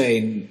people say,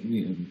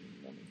 and,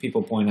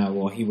 people point out,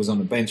 well, he was on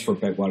the bench for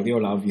Pep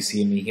Guardiola.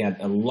 Obviously, he had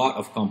a lot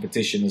of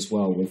competition as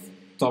well with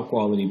top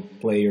quality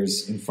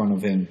players in front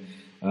of him.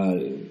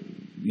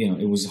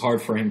 It was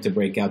hard for him to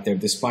break out there.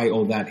 Despite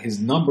all that, his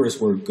numbers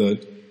were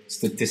good,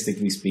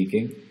 statistically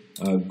speaking.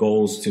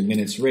 Goals to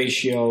minutes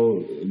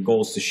ratio,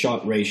 goals to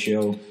shot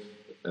ratio.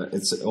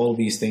 All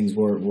these things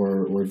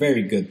were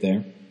very good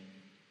there.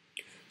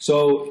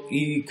 So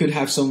he could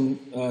have some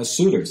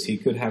suitors. He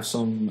could have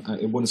some.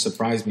 It wouldn't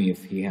surprise me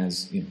if he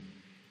has,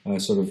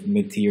 sort of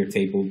mid-tier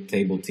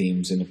table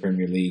teams in the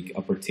Premier League,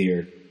 upper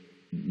tier,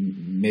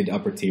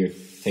 mid-upper tier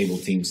table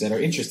teams that are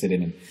interested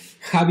in him.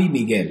 Javi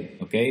Miguel,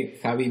 okay?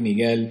 Javi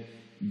Miguel,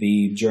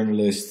 the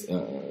journalist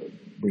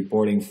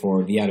reporting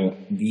for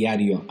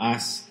Diario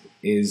AS,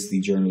 is the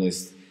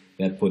journalist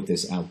that put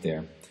this out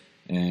there.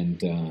 And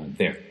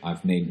there,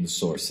 I've named the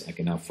source. I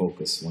can now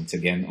focus once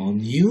again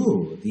on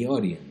you, the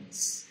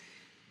audience.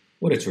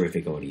 What a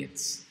terrific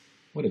audience.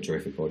 What a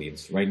terrific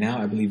audience. Right now,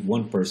 I believe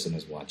one person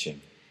is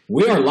watching.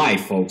 We are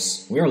live,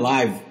 folks. We are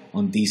live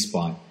on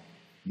dspot,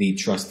 the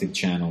trusted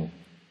channel,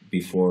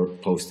 before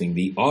posting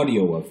the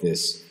audio of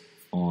this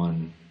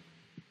on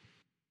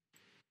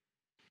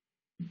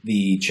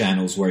the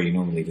channels where you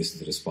normally listen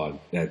to this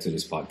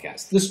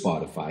podcast. The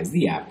Spotifys,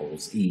 the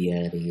Apples,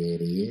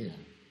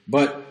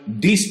 But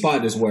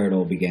dspot is where it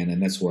all began,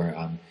 and that's where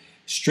I'm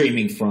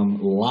streaming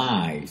from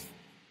live.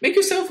 Make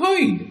yourself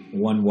heard,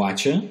 one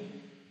watcher.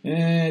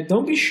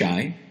 Don't be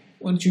shy.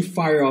 Why don't you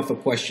fire off a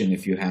question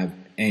if you have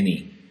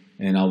any?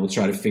 And I will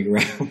try to figure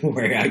out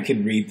where I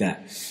can read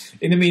that.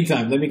 In the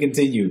meantime, let me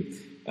continue.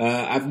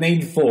 I've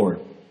named 4.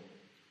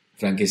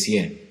 Frank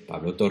Essien,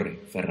 Pablo Torre,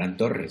 Ferran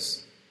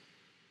Torres.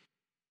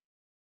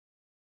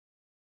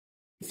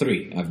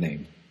 3 I've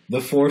named. The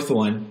 4th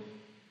one,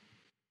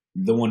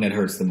 the one that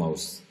hurts the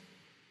most,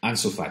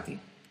 Ansu Fati.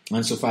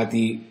 Ansu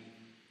Fati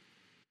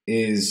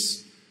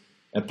is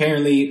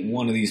apparently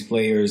one of these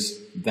players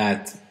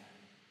that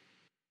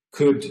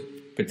could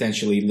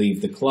potentially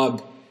leave the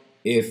club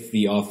if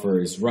the offer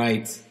is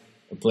right.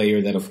 A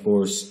player that, of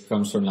course,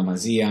 comes from La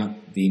Masia,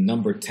 the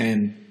number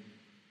 10,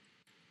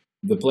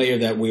 the player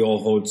that we all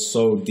hold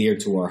so dear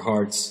to our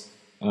hearts,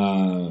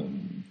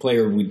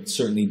 player we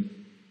certainly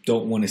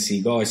don't want to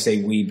see go. I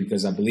say we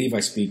because I believe I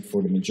speak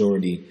for the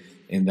majority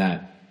in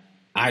that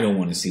I don't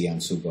want to see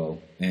Ansu go,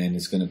 and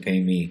it's going to pay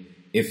me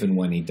if and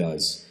when he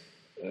does.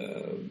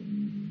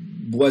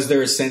 Was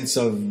there a sense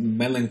of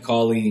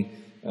melancholy,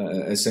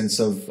 a sense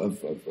of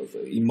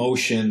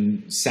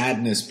emotion,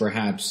 sadness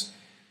perhaps,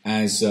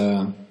 as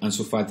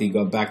Ansu Fati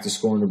got back to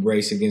scoring a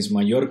brace against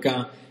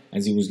Mallorca,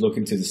 as he was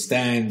looking to the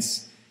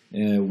stands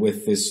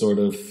with this sort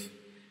of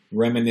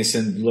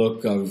reminiscent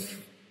look of,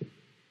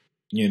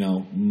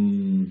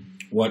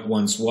 what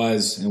once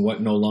was and what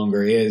no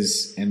longer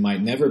is and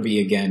might never be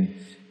again.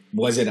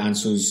 Was it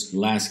Ansu's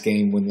last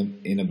game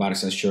in a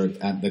Barca shirt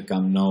at the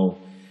Camp Nou?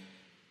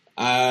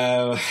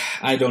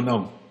 I don't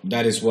know.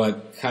 That is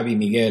what Javi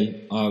Miguel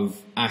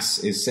of AS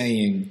is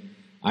saying.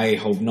 I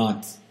hope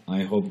not.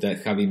 I hope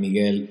that Javi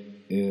Miguel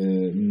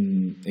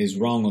is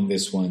wrong on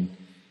this one.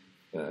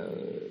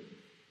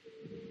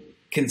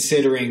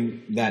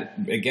 Considering that,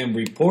 again,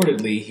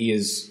 reportedly he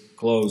is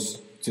close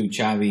to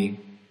Xavi,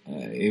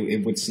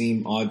 it would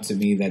seem odd to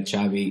me that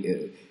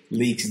Xavi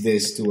leaks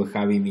this to a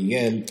Javi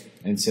Miguel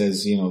and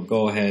says,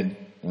 go ahead,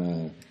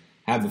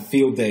 have a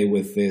field day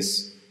with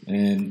this,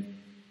 and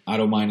I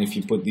don't mind if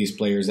you put these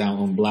players out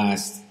on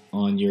blast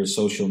on your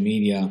social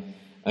media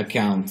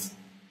account.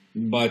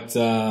 But,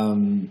 I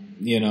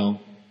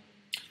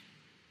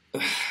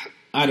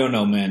don't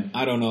know, man.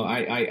 I don't know.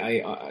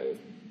 I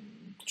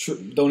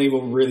don't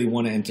even really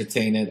want to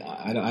entertain it.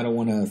 I don't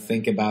want to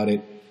think about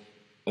it.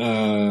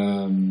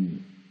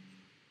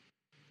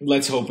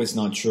 Let's hope it's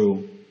not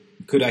true.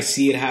 Could I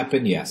see it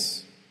happen?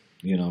 Yes.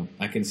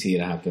 I can see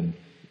it happen.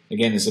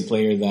 Again, it's a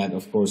player that,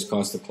 of course,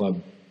 cost the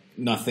club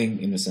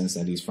nothing in the sense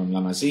that he's from La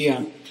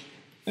Masia.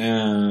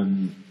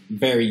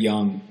 Very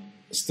young.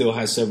 Still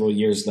has several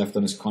years left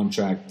on his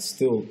contract.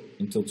 Still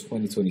until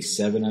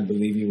 2027, I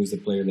believe he was the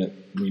player that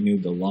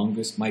renewed the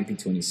longest. Might be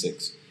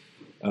 26.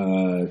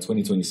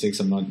 2026,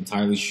 I'm not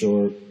entirely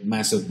sure.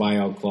 Massive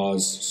buyout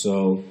clause.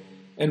 So,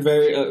 and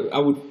I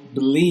would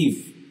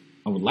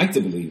like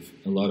to believe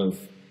a lot of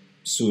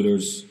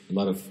suitors, a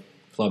lot of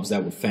clubs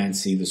that would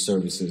fancy the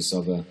services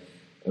of a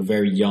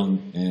very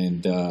young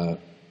and, in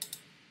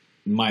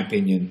my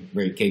opinion,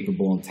 very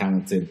capable and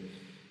talented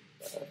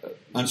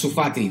Ansu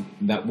Fati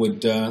that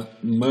would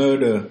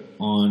murder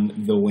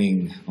on the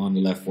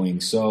left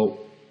wing. So,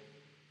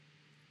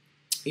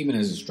 even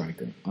as a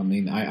striker,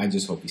 I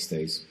just hope he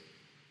stays.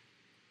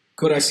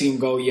 Could I see him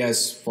go?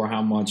 Yes. For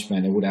how much,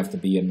 man? It would have to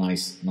be a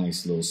nice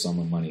little sum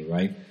of money,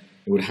 right?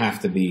 It would have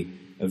to be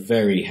a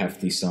very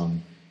hefty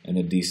sum and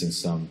a decent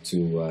sum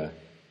to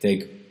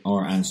take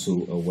our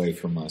Ansu away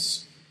from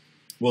us.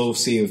 We'll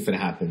see if it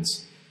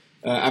happens.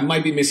 I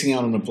might be missing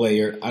out on a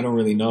player. I don't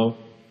really know.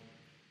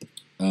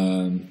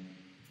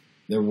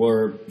 There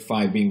were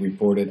 5 being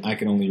reported. I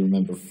can only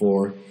remember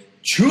 4.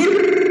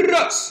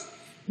 Churros!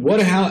 What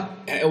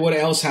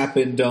else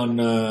happened on...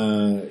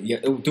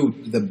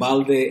 the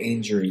Balde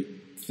injury.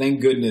 Thank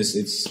goodness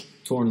it's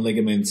torn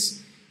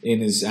ligaments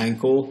in his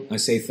ankle. I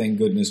say thank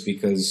goodness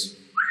because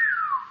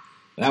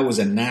that was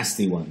a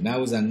nasty one.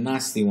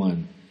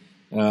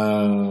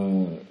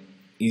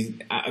 He's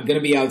going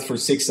to be out for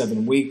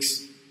 6-7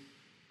 weeks.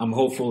 I'm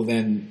hopeful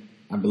then...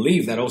 I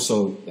believe that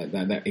also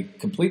that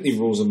it completely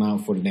rules him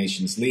out for the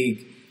Nations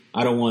League.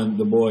 I don't want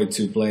the boy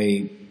to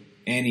play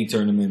any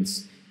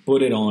tournaments.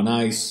 Put it on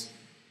ice.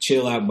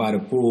 Chill out by the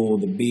pool,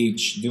 the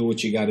beach. Do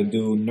what you got to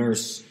do.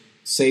 Nurse.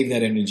 Save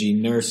that energy.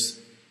 Nurse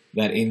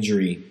that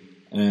injury.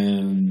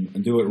 And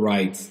do it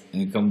right.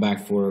 And come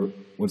back for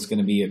what's going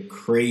to be a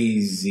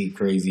crazy,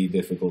 crazy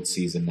difficult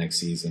season next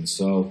season.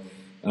 So,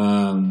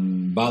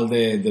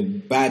 Balde, the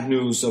bad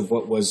news of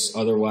what was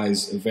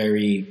otherwise a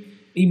very...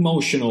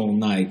 emotional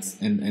night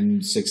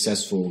and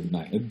successful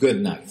night, a good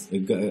night,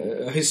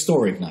 a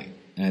historic night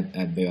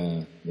at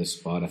the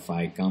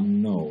Spotify Camp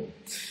Nou.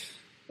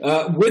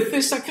 With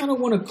this, I kind of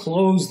want to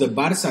close the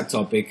Barca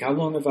topic. How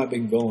long have I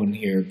been going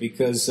here?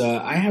 Because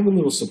I have a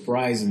little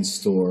surprise in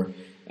store.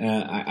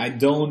 I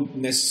don't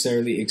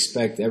necessarily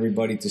expect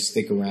everybody to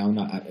stick around.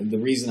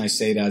 The reason I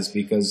say that is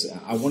because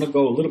I want to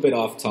go a little bit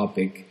off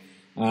topic.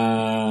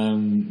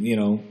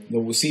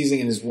 The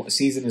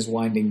season is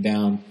winding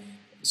down.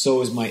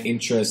 So is my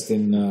interest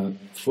in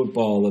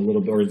football a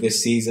little bit, or this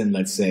season,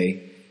 let's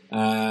say.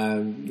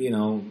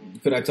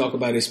 Could I talk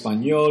about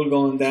Espanyol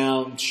going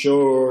down?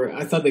 Sure.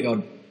 I thought they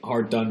got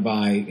hard done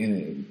by,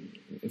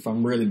 if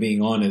I'm really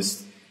being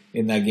honest,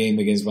 in that game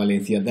against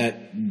Valencia. That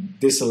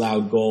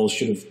disallowed goal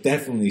should have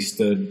definitely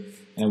stood.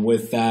 And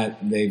with that,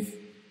 they've,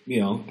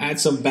 had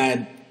some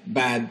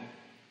bad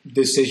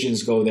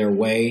decisions go their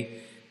way.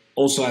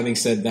 Also, having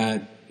said that,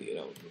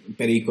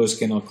 Pericos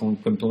cannot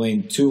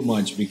complain too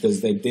much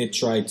because they did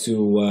try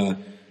to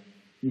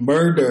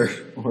murder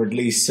or at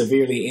least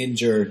severely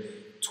injure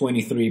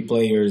 23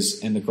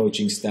 players and the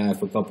coaching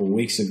staff a couple of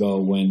weeks ago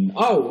when,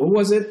 who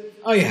was it?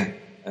 Oh, yeah,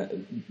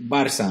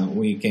 Barca.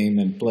 We came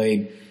and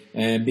played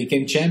and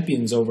became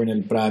champions over in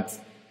El Prat,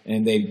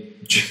 and they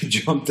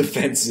jumped the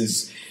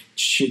fences,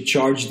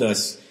 charged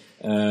us,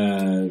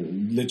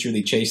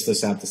 literally chased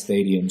us out the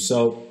stadium. So...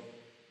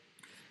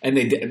 And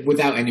they did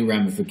without any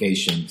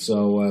ramification.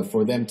 So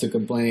for them to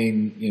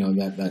complain,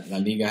 that La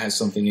Liga has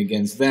something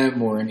against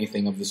them or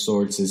anything of the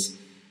sorts is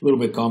a little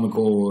bit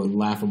comical or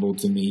laughable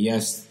to me.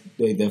 Yes,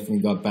 they definitely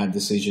got bad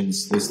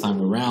decisions this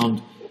time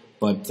around,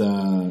 but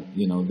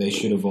they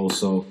should have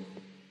also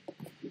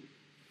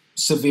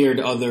severed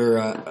other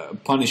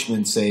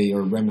punishments, say,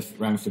 or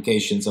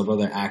ramifications of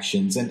other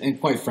actions.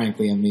 And quite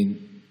frankly, I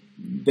mean,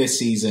 this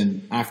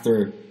season,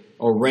 after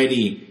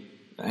already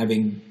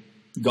having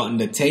gotten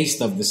the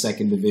taste of the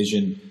second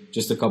division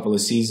just a couple of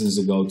seasons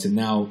ago, to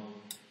now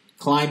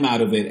climb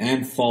out of it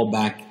and fall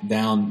back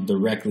down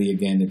directly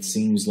again. It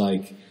seems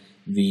like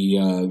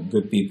the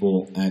good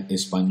people at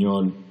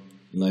Espanyol,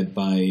 led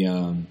by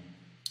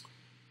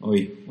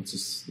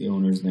what's the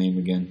owner's name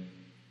again?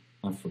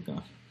 I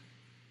forgot.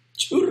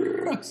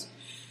 Churros.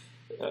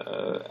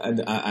 And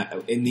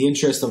in the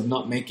interest of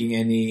not making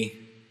any,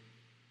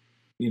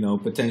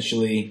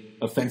 potentially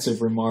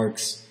offensive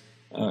remarks,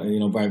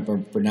 by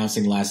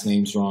pronouncing last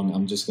names wrong,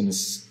 I'm just going to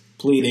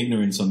plead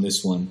ignorance on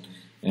this one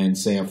and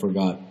say I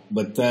forgot.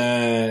 But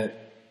now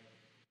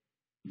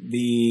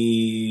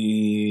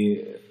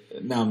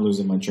I'm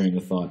losing my train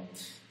of thought.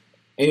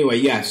 Anyway,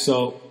 yeah.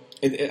 So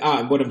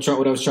what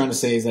I was trying to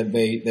say is that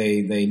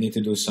they need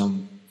to do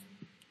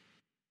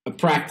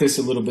practice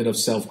a little bit of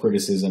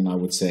self-criticism, I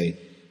would say,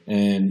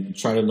 and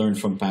try to learn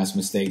from past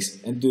mistakes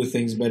and do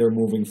things better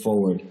moving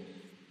forward.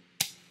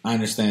 I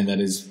understand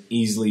that is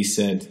easily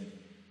said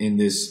in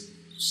this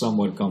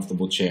somewhat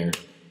comfortable chair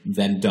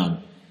than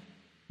done.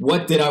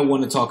 What did I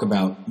want to talk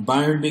about?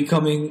 Bayern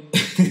becoming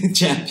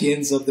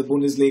champions of the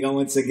Bundesliga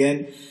once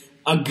again?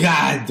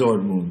 God,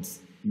 Dortmund.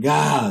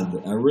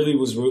 God, I really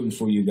was rooting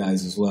for you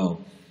guys as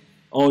well.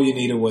 All you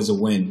needed was a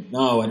win.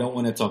 No, I don't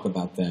want to talk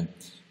about that.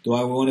 Do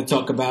I want to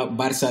talk about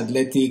Barça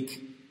Athletic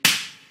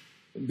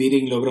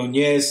beating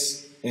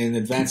Logroñés and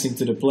advancing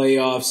to the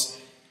playoffs?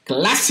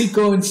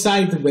 Clásico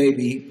inside,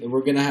 baby.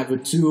 We're going to have a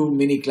 2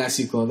 mini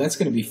Clásico. That's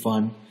going to be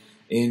fun.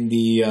 In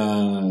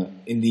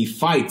the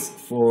fight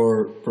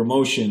for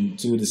promotion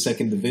to the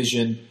second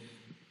division,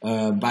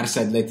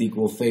 Barça Athletic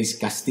will face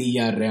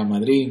Castilla Real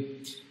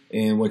Madrid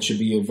in what should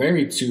be a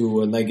very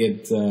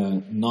two-legged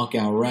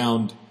knockout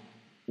round,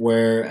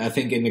 where I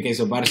think in the case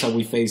of Barça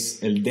we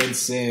face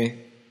Eldense.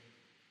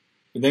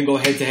 We then go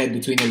head-to-head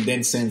between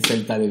Eldense and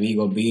Celta de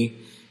Vigo B.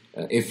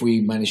 If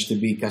we manage to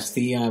beat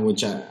Castilla,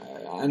 which I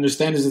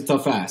understand is a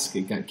tough ask.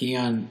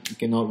 Kiyan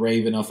cannot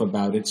rave enough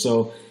about it.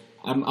 So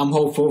I'm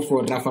hopeful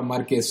for Rafa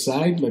Marquez's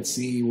side. Let's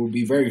see. It will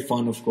be very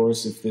fun, of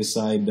course, if this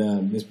side,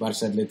 this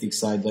Barça Athletic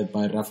side led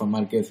by Rafa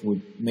Marquez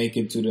would make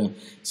it to the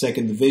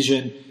second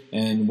division.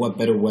 And what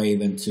better way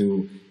than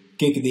to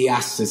kick the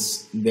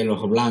asses de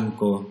los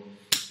Blanco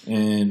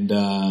and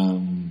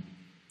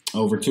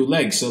over 2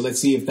 legs. So let's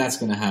see if that's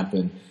going to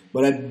happen.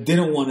 But I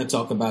didn't want to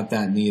talk about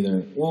that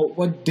neither. Well,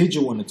 what did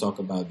you want to talk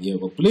about,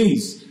 Diego?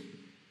 Please,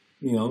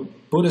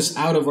 put us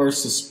out of our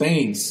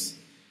suspense.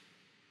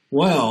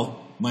 Well,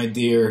 my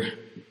dear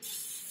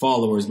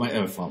followers, my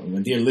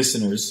dear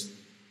listeners,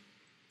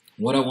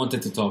 what I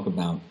wanted to talk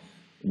about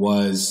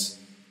was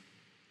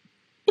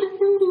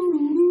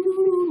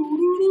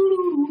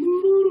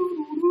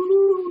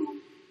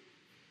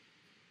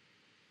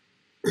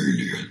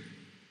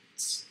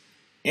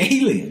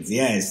aliens.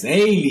 Yes,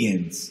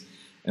 aliens.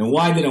 And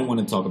why did I want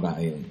to talk about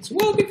aliens?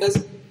 Well,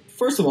 because,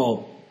 first of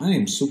all, I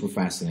am super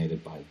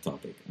fascinated by the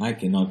topic. I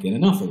cannot get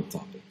enough of the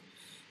topic.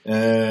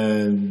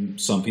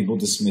 Some people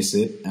dismiss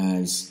it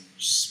as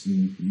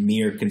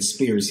mere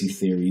conspiracy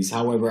theories.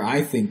 However,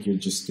 I think you're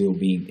just still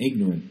being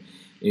ignorant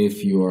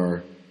if you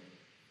are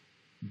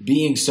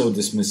being so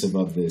dismissive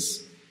of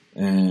this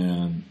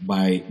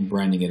by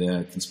branding it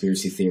a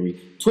conspiracy theory.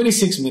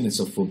 26 minutes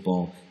of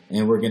football,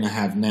 and we're going to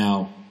have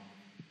now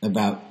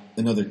about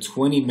another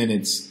 20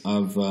 minutes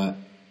of a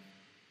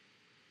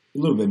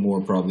little bit more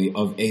probably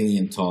of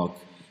alien talk.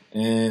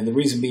 And the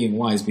reason being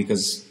why is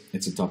because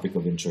it's a topic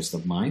of interest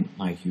of mine.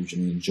 I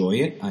hugely enjoy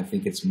it. I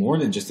think it's more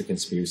than just a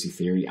conspiracy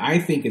theory. I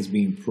think it's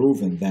being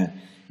proven that,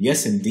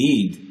 yes,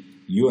 indeed,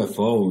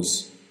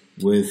 UFOs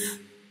with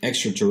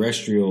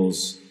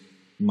extraterrestrials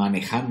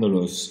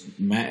manejándolos,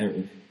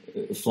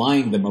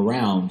 flying them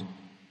around,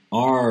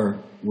 are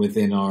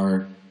within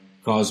our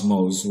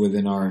cosmos,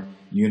 within our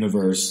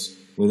universe,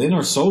 within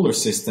our solar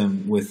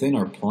system, within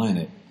our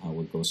planet, I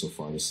would go so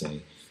far to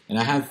say. And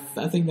I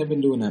think they've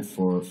been doing that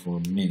for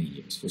many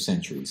years, for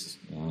centuries.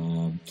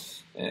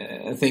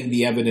 I think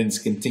the evidence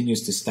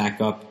continues to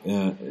stack up.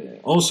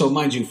 Also,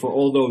 mind you, for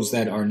all those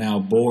that are now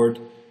bored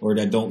or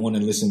that don't want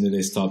to listen to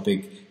this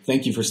topic,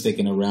 thank you for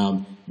sticking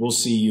around. We'll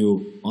see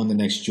you on the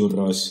next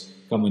Churros,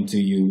 coming to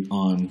you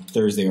on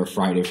Thursday or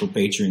Friday for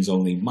patrons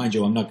only. Mind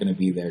you, I'm not going to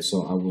be there,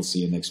 so I will see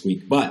you next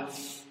week. But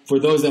for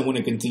those that want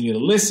to continue to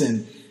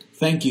listen,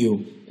 thank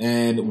you.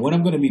 And what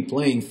I'm going to be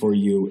playing for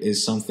you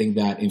is something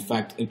that, in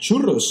fact, a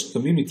Churros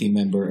community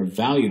member, a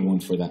valued one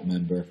for that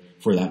matter,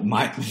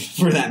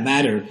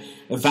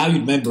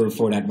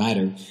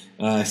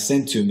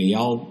 sent to me.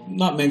 I'll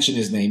not mention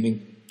his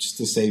name just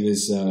to save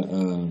his,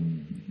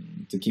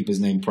 to keep his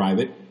name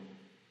private,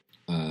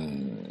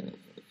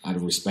 out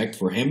of respect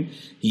for him.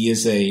 He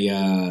is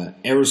a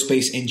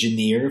aerospace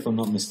engineer, if I'm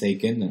not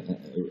mistaken, a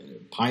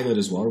pilot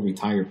as well, a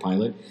retired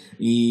pilot.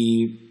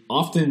 He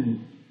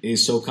often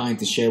is so kind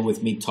to share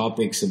with me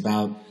topics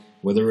about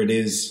whether it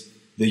is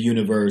the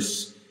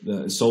universe,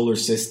 the solar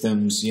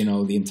systems,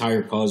 the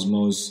entire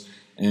cosmos,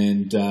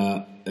 and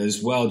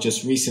as well,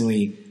 just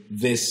recently,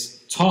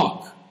 this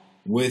talk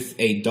with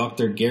a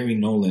Dr. Garry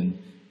Nolan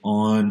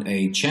on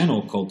a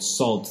channel called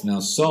SALT. Now,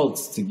 SALT,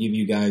 to give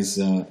you guys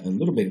a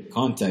little bit of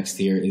context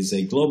here, is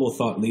a global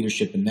thought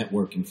leadership and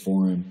networking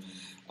forum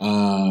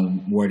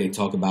where they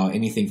talk about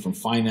anything from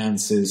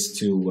finances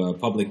to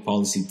public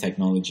policy,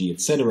 technology,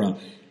 etc.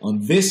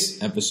 On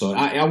this episode,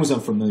 I was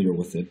unfamiliar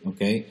with it,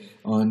 okay?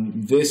 On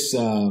this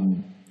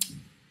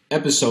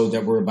episode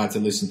that we're about to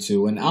listen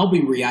to, and I'll be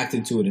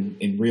reacting to it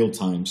in real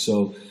time.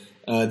 So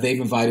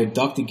they've invited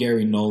Dr.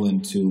 Garry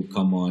Nolan to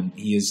come on.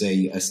 He is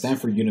a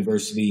Stanford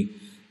University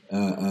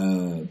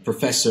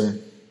professor,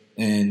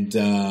 and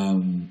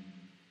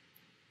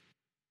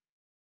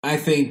I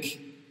think,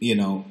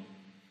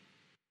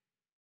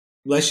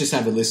 let's just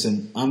have a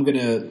listen. I'm going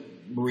to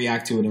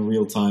react to it in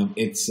real time.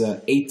 It's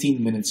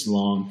 18 minutes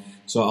long,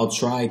 so I'll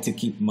try to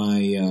keep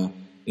my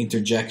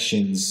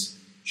interjections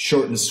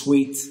short and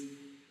sweet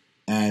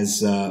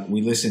as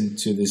we listen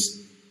to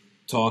this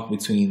talk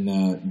between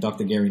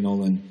Dr. Garry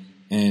Nolan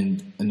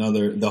and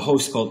the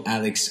host called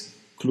Alex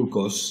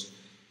Klukus,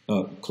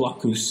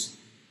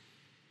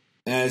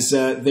 as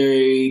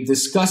they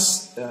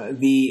discuss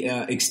the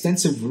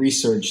extensive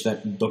research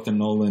that Dr.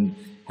 Nolan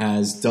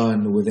has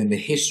done within the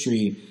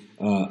history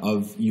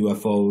of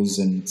UFOs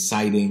and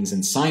sightings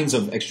and signs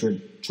of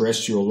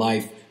extraterrestrial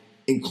life,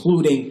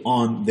 including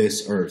on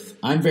this Earth.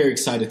 I'm very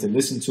excited to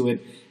listen to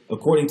it.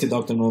 According to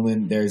Dr.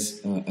 Nolan, there's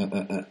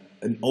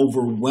an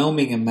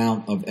overwhelming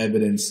amount of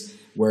evidence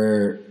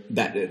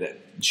that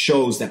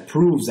shows, that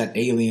proves that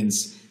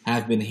aliens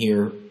have been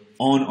here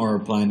on our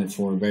planet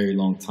for a very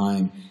long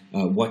time.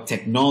 What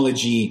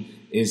technology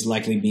is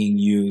likely being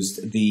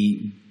used,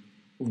 the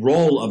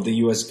role of the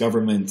U.S.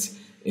 government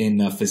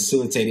in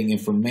facilitating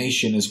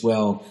information as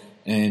well.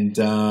 And,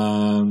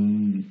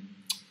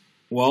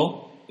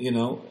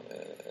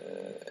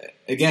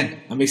 again,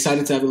 I'm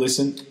excited to have a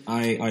listen.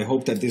 I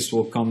hope that this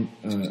will come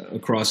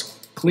across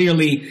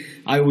clearly.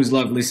 I always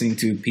love listening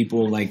to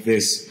people like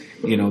this,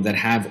 that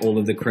have all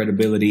of the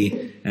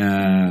credibility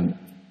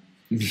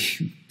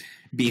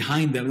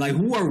behind them. Like,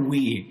 who are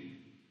we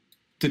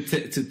to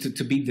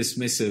be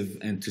dismissive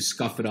and to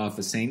scoff it off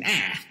as saying,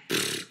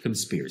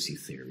 conspiracy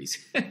theories.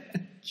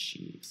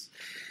 Jeez.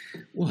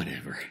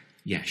 Whatever.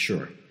 Yeah,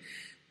 sure.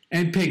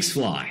 And pigs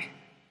fly.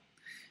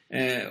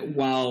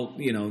 While,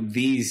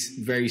 these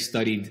very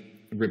studied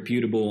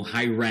reputable,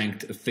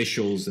 high-ranked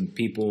officials and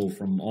people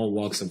from all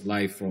walks of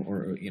life,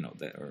 or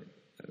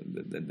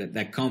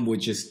that come with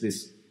just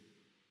this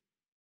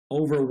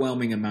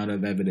overwhelming amount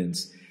of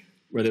evidence,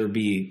 whether it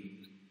be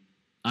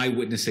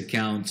eyewitness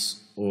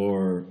accounts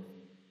or,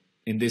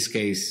 in this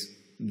case,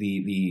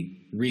 the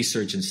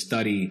research and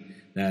study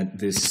that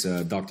this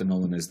Dr.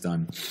 Nolan has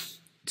done.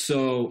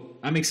 So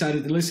I'm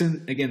excited to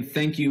listen. Again,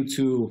 thank you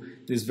to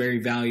this very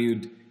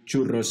valued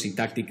Churros y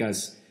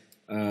Tácticas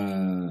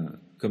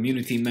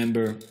community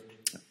member,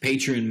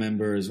 Patreon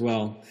member as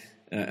well,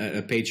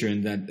 a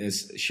patron that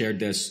has shared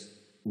this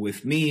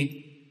with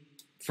me.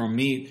 From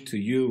me to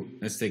you,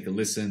 let's take a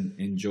listen,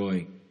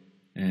 enjoy.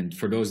 And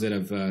for those that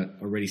have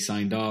already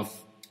signed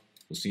off,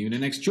 we'll see you in the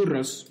next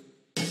Churros.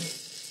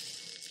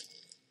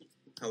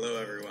 Hello,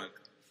 everyone.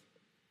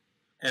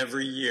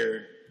 Every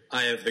year,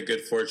 I have the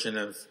good fortune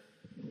of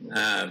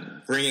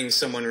bringing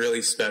someone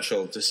really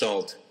special to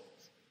SALT.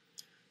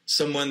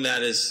 Someone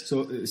that is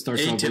so it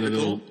starts off with a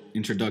little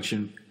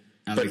introduction,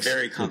 Alex, but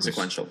very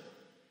consequential.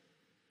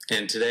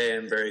 And today,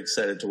 I'm very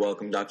excited to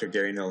welcome Dr.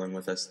 Garry Nolan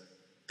with us.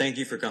 Thank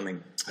you for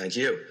coming. Thank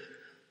you.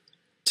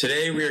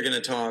 Today, we are going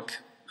to talk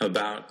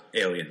about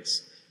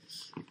aliens.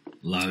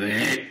 Love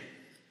it.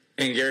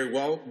 And Garry,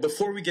 well,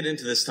 before we get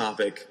into this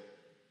topic,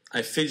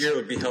 I figure it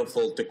would be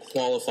helpful to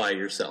qualify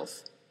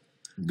yourself.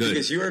 Good.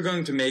 Because you are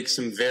going to make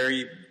some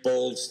very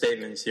bold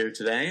statements here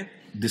today.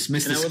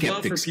 Dismiss the skeptics. And I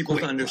would love for people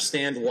to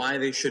understand why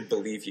they should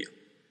believe you.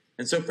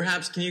 And so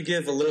perhaps can you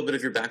give a little bit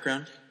of your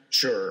background?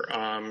 Sure.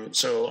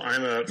 So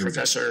I'm a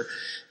professor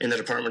in the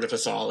Department of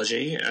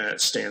Pathology at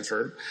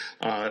Stanford.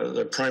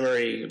 The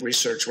primary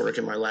research work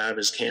in my lab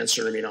is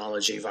cancer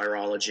immunology,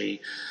 virology.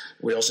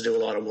 We also do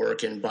a lot of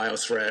work in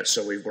biothreat.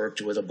 So we've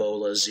worked with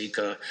Ebola,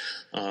 Zika,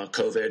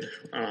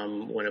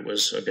 COVID when it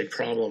was a big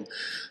problem.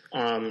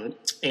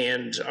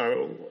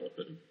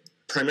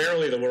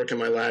 Primarily the work in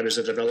my lab is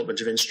the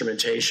development of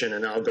instrumentation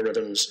and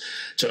algorithms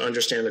to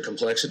understand the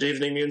complexity of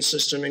the immune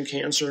system in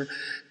cancer.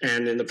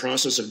 And in the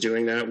process of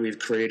doing that, we've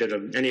created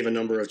a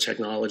number of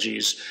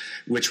technologies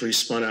which we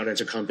spun out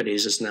into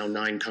companies. It's now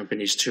 9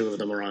 companies. 2 of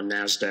them are on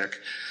NASDAQ.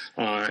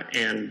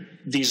 And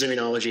these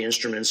immunology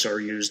instruments are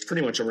used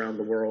pretty much around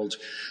the world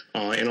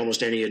in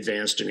almost any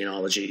advanced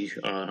immunology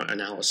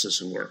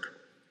analysis and work.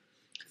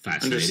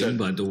 Fascinating,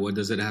 but what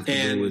does it have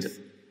to do with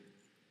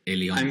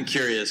aliens? I'm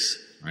curious.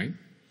 Right?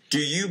 Do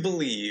you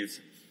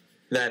believe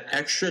that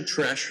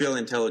extraterrestrial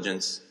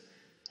intelligence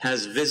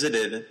has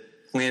visited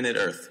planet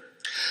Earth?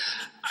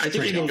 I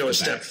think you can go a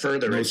step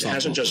further. It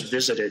hasn't just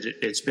visited.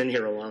 It's been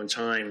here a long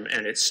time,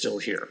 and it's still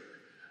here.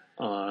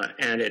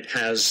 And it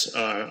has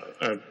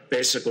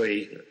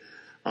basically,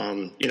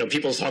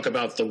 people talk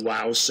about the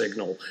wow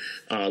signal,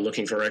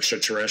 looking for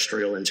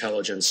extraterrestrial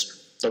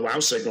intelligence. The wow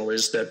signal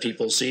is that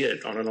people see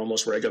it on an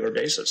almost regular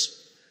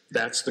basis.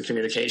 That's the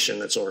communication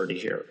that's already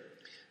here.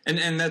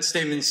 And that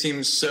statement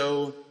seems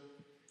so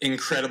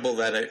incredible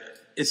that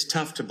it's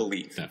tough to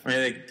believe.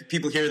 Right? Like,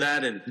 people hear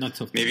that, and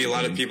maybe a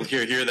lot of people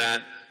hear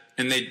that,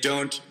 and they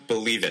don't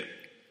believe it.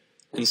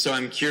 And so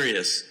I'm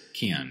curious.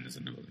 Kiyan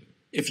doesn't believe it.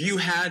 If you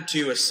had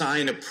to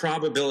assign a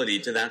probability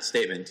to that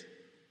statement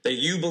that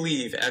you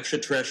believe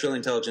extraterrestrial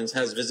intelligence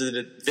has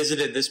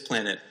visited this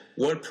planet,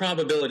 what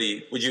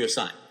probability would you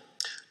assign?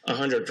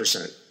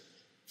 100%.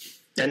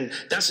 And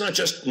that's not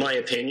just my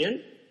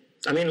opinion.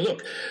 I mean,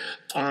 look,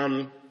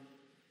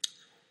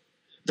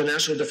 the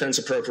National Defense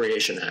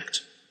Appropriation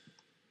Act,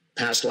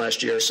 passed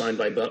last year, signed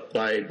by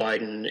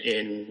Biden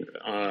in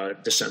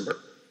December.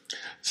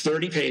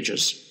 30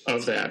 pages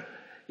of that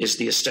is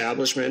the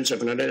establishment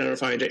of an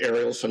unidentified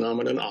aerial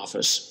phenomenon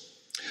office,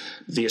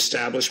 the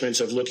establishment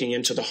of looking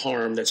into the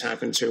harm that's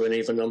happened to any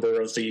of a number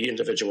of the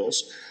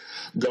individuals,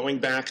 going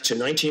back to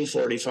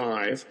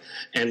 1945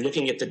 and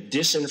looking at the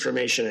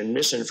disinformation and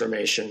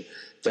misinformation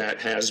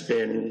that has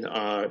been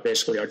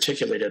basically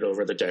articulated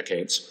over the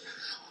decades.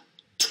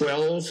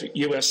 12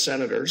 U.S.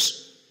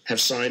 senators have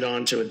signed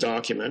on to a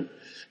document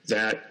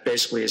that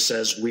basically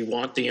says we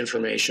want the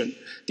information.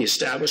 The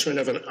establishment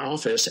of an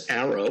office,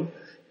 ARROW,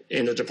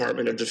 in the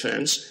Department of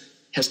Defense,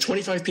 has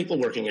 25 people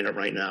working in it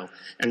right now.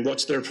 And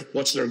what's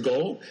their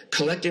goal?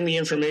 Collecting the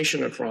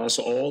information across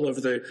all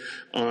of the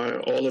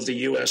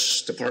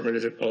U.S. Department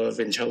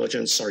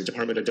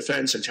of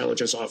Defense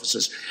intelligence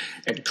offices,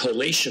 and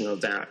collation of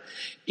that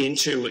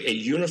into a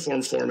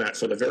uniform format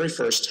for the very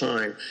first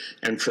time,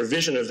 and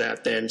provision of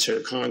that then to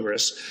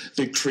Congress.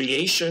 The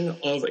creation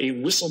of a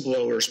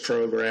whistleblowers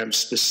program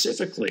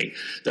specifically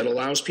that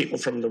allows people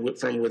from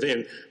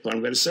within, but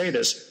I'm going to say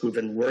this, who've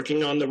been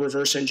working on the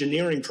reverse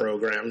engineering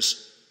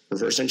programs,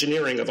 reverse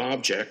engineering of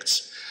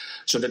objects,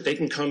 so that they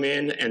can come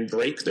in and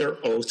break their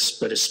oaths,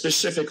 but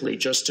specifically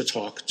just to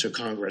talk to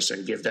Congress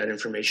and give that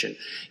information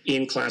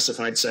in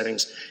classified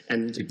settings.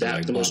 And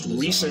that the most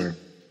recent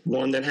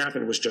one that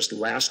happened was just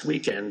last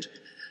weekend,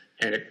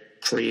 and it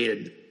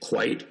created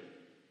quite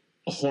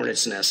a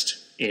hornet's nest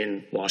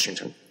in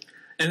Washington.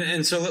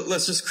 And so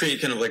let's just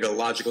create kind of like a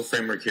logical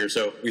framework here.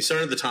 So we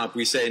start at the top.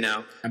 We say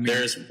now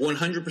there's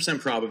 100%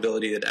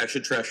 probability that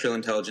extraterrestrial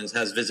intelligence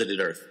has visited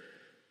Earth.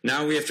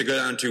 Now we have to go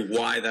down to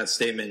why that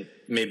statement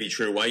may be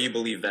true, why you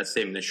believe that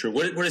statement is true.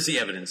 What is the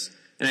evidence?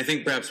 And I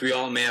think perhaps we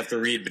all may have to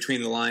read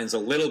between the lines a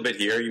little bit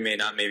here. You may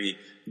not maybe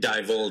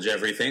divulge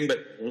everything, but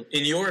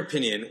in your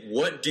opinion,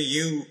 what do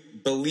you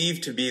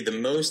believe to be the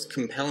most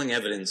compelling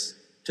evidence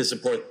to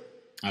support?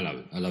 I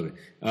love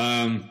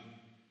it.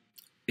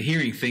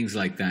 Hearing things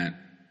like that,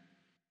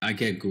 I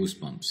get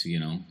goosebumps,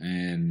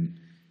 and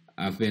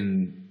I've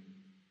been,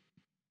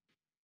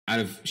 out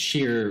of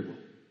sheer,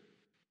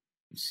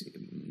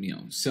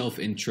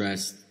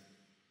 self-interest,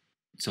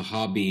 it's a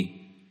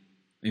hobby,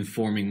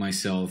 informing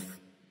myself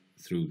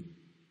through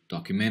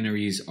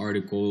documentaries,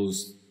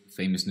 articles,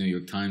 famous New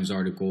York Times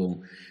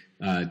article,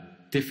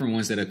 different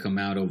ones that have come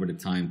out over the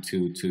time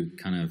to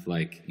kind of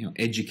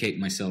educate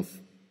myself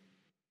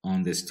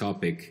on this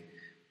topic.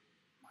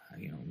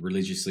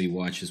 Religiously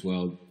watch as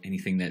well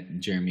anything that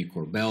Jeremy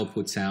Corbell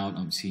puts out.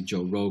 Obviously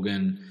Joe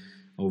Rogan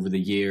over the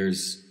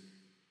years,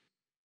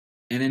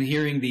 and then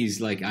hearing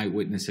these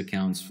eyewitness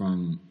accounts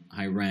from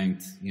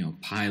high-ranked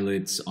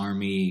pilots,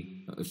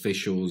 army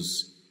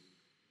officials,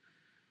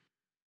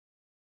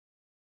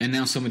 and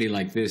now somebody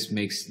like this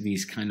makes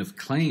these kind of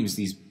claims,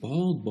 these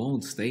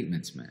bold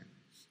statements, man.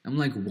 I'm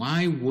like,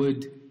 why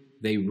would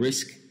they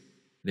risk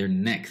their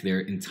neck, their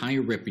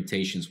entire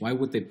reputations? Why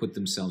would they put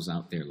themselves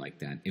out there like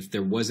that if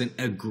there wasn't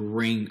a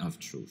grain of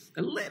truth?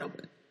 A little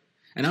bit.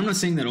 And I'm not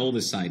saying that all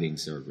the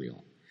sightings are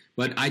real,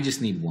 but I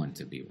just need one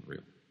to be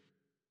real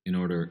in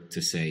order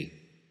to say,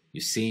 you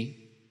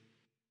see,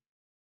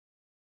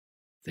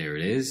 there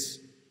it is.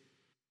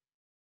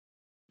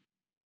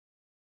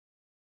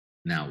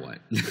 Now what?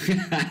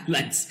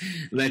 let's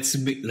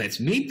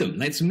meet them.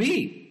 Let's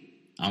meet.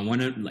 I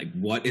want to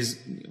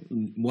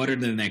what are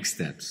the next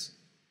steps?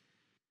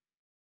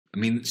 I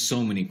mean,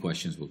 so many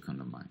questions will come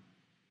to mind.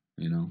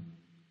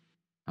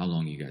 How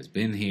long you guys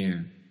been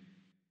here?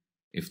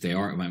 If they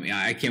are,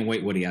 I can't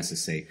wait what he has to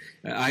say.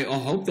 I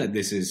hope that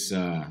this is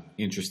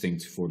interesting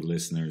for the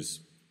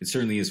listeners. It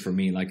certainly is for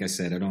me. Like I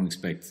said, I don't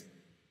expect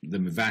the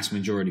vast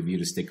majority of you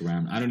to stick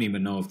around. I don't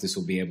even know if this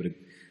will be able to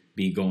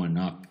be going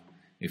up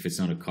if it's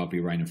not a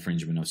copyright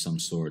infringement of some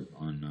sort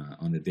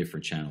on the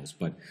different channels.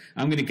 But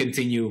I'm going to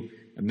continue.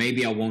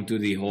 Maybe I won't do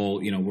the whole,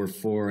 we're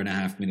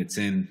 4.5 minutes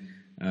in.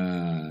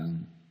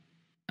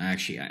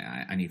 Actually,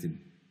 I need to,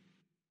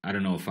 I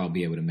don't know if I'll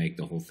be able to make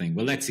the whole thing.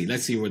 But let's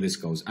see where this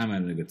goes. I'm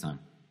having a good time.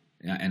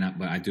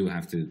 But I do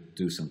have to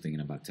do something in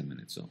about 10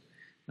 minutes. So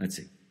let's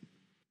see.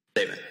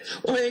 David.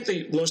 Well, I think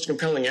the most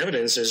compelling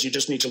evidence is you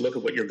just need to look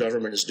at what your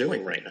government is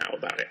doing right now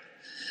about it.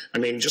 I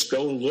mean, just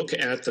go and look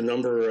at the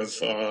number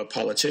of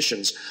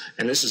politicians,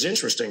 and this is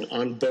interesting,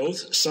 on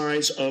both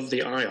sides of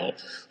the aisle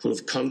who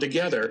have come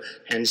together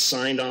and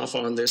signed off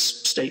on this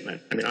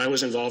statement. I mean, I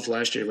was involved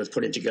last year with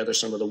putting together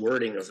some of the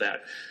wording of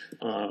the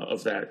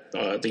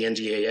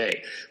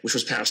NDAA, which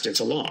was passed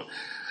into law.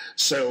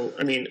 So,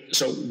 I mean,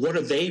 so what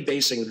are they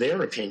basing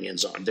their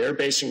opinions on? They're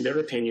basing their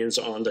opinions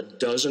on the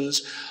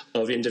dozens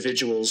of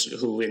individuals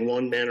who, in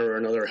one manner or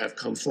another, have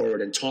come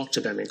forward and talked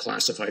to them in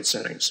classified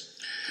settings.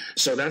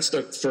 So that's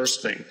the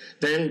first thing.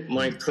 Then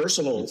my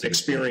personal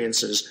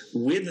experiences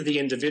with the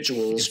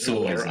individuals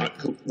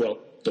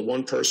the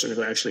one person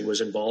who actually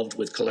was involved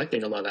with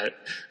collecting a lot of that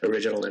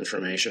original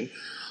information,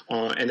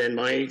 and then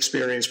my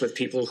experience with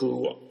people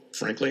who,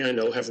 frankly, I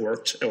know have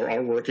worked or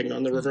are working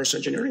on the reverse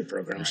engineering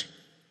programs.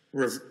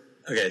 Right.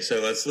 Okay, so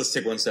let's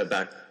take one step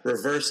back.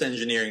 Reverse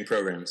engineering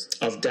programs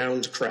of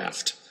downed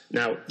craft.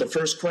 Now, the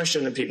first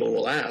question that people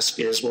will ask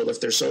is, well,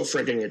 if they're so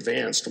frigging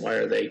advanced, why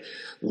are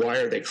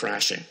they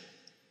crashing?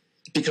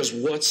 Because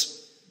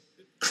what's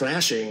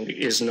crashing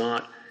is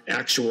not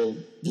actual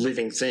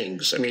living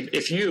things. I mean,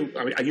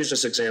 I use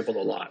this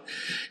example a lot.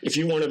 If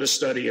you wanted to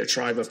study a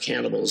tribe of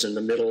cannibals in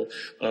the middle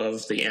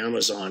of the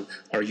Amazon,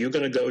 are you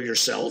going to go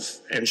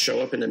yourself and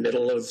show up in the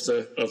middle of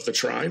the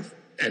tribe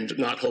and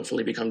not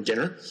hopefully become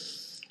dinner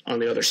on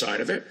the other side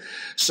of it?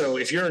 So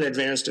if you're an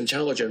advanced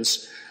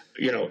intelligence,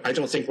 I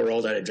don't think we're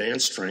all that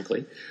advanced,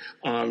 frankly.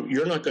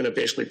 You're not going to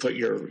basically put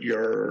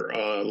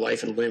your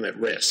life and limb at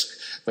risk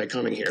by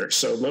coming here.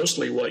 So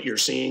mostly what you're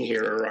seeing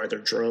here are either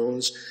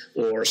drones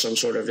or some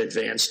sort of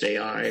advanced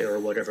AI or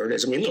whatever it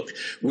is. I mean, look,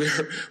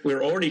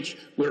 we're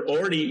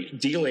already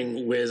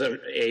dealing with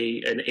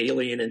an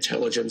alien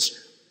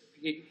intelligence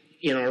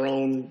in our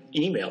own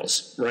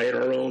emails, right?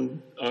 Our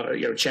own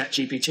Chat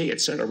GPT, et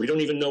cetera. We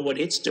don't even know what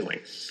it's doing.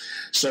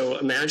 So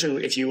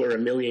imagine if you were a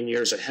million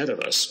years ahead of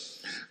us.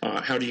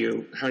 How do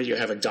you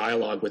have a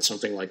dialogue with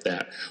something like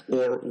that,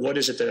 or what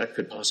is it that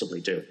could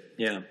possibly do?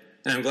 Yeah,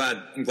 and I'm glad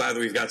that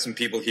we've got some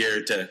people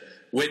here to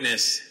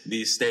witness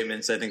these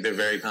statements. I think they're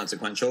very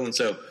consequential, and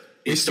so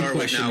we start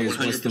with now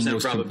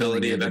 100%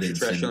 probability of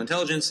extraterrestrial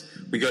intelligence.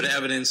 We go to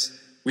evidence.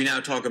 We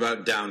now talk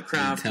about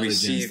downcraft. We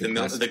see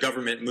the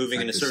government moving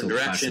in a certain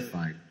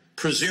direction.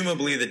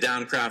 Presumably, the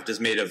downcraft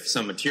is made of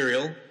some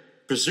material.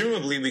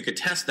 Presumably, we could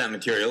test that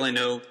material. I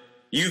know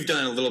you've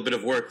done a little bit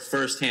of work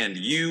firsthand.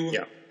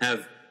 You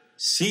have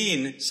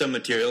seen some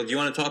material. Do you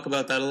want to talk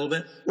about that a little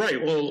bit? Right.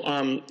 Well,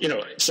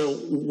 so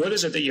what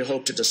is it that you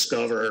hope to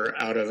discover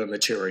out of a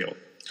material?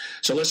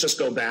 So let's just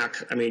go back,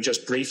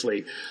 just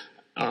briefly,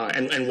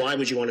 and why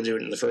would you want to do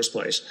it in the first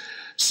place?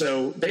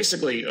 So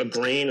basically, a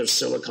grain of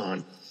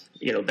silicon,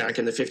 back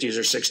in the 50s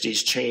or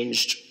 60s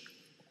changed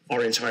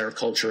our entire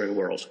culture and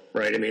world,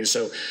 right?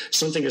 So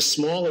something as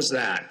small as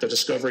that, the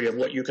discovery of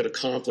what you could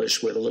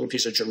accomplish with a little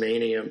piece of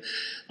germanium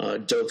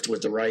doped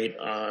with the right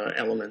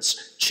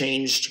elements,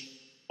 changed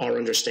our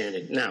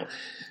understanding. Now,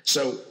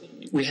 so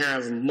we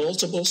have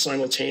multiple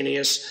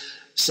simultaneous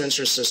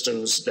sensor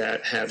systems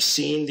that have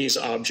seen these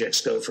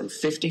objects go from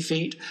 50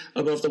 feet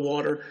above the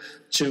water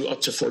to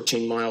up to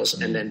 14 miles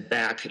and then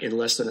back in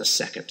less than a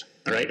second,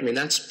 all right?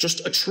 That's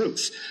just a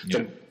truth. Yeah.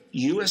 The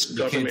U.S.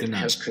 government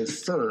has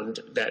confirmed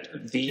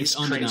that these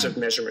kinds of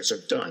measurements are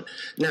done.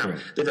 Now,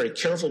 they're very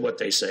careful what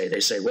they say. They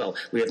say, well,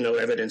 we have no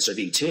evidence of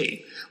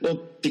E.T.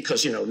 Well,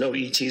 because, no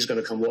E.T. is going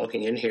to come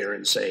walking in here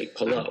and say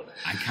hello.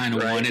 I kind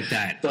of wanted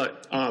that.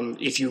 But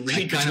if you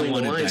read between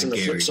the lines on the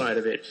flip side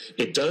of it,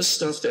 it does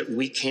stuff that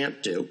we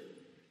can't do.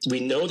 We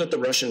know that the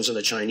Russians and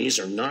the Chinese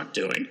are not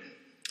doing.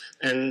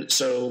 And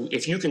so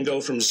if you can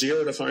go from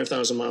 0 to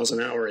 5,000 miles an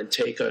hour and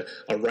take a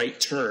right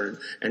turn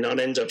and not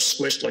end up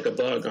squished like a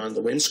bug on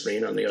the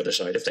windscreen on the other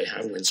side, if they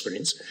have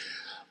windscreens,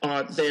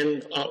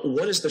 then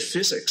what is the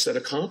physics that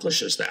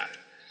accomplishes that?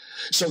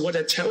 So what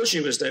it tells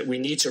you is that we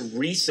need to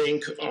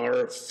rethink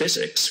our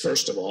physics,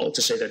 first of all,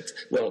 to say that,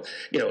 well,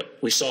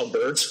 we saw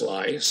birds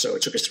fly, so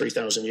it took us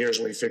 3,000 years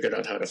and we figured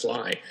out how to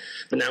fly.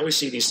 But now we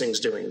see these things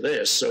doing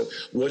this. So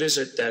what is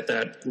it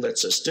that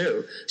lets us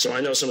do? So I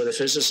know some of the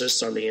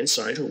physicists on the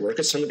inside who work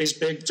at some of these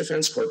big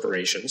defense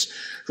corporations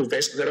who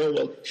basically go, oh,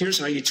 well, here's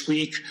how you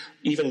tweak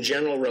even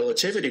general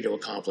relativity to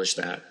accomplish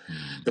that.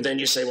 But then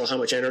you say, well, how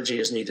much energy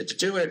is needed to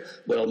do it?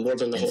 Well, more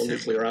than the whole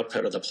nuclear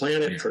output of the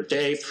planet per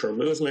day, per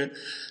movement.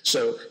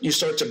 So you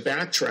start to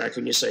backtrack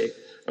and you say,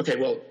 okay,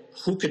 well,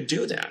 who could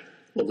do that?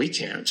 Well, we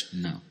can't.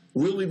 No.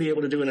 Will we be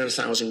able to do it in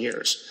 1,000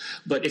 years?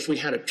 But if we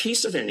had a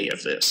piece of any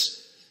of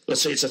this,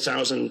 let's say it's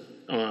 1,000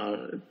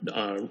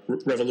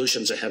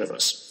 revolutions ahead of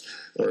us,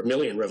 or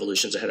 1,000,000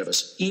 revolutions ahead of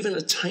us, even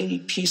a tiny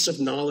piece of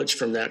knowledge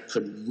from that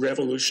could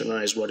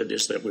revolutionize what it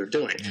is that we're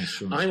doing. Yeah,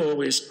 sure. I'm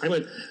always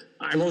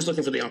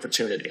looking for the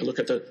opportunity. I look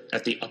at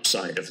the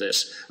upside of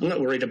this. I'm not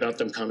worried about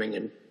them coming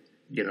and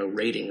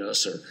raiding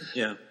us or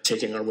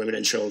taking our women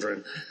and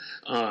children.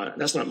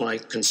 That's not my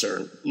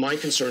concern. My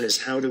concern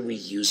is how do we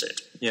use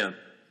it? Yeah.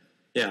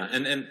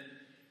 And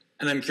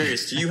I'm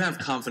curious, do you have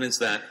confidence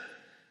that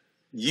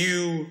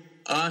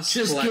us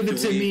just collectively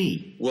give it to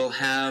me. Will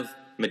have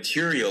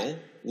material,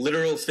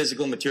 literal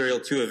physical material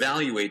to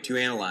evaluate, to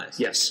analyze?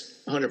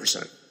 Yes,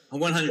 100%.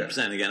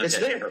 100% again. Okay.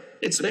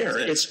 It's there.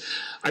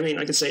 I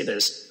can say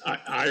this.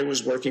 I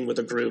was working with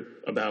a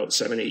group about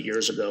 7-8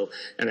 years ago,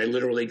 and I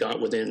literally got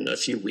within a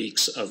few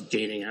weeks of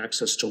gaining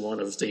access to one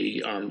of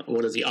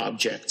the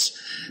objects.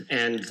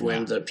 And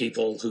when the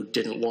people who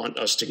didn't want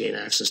us to gain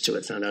access to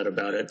it found out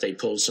about it, they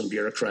pulled some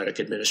bureaucratic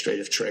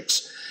administrative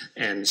tricks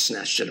and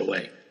snatched it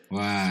away.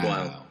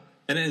 Wow.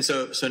 And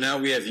so now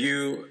we have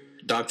you,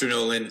 Dr.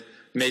 Nolan,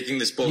 making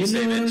this bold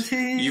statement.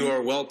 You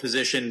are well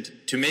positioned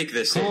to make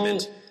this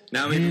statement.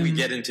 Now maybe we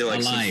get into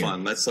some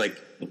fun. Let's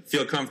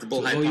feel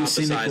comfortable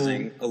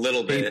hypothesizing a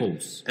little bit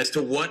as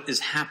to what is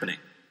happening.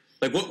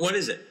 What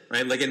is it,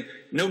 right? And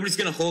nobody's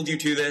going to hold you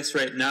to this,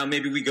 right? Now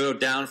maybe we go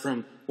down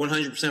from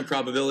 100%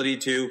 probability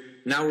to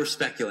now we're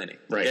speculating.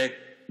 Right. Okay?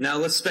 Now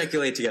let's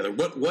speculate together.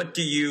 What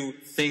do you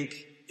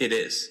think it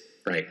is?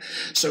 Right.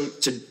 So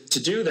to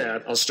do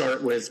that, I'll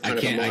start with kind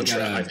of a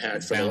mantra I've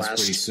had for the last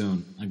pretty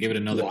soon. I'll give it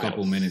another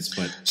couple minutes,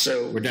 but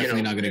we're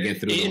definitely not going to get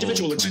through the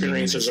individual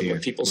experiences of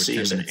what people see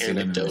as an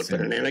anecdote,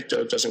 but an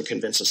anecdote doesn't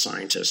convince a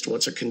scientist.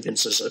 What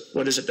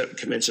is it that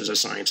convinces a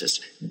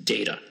scientist?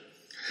 Data.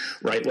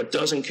 Right? What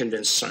doesn't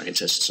convince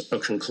scientists? A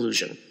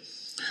conclusion.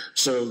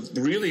 So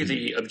really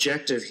the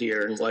objective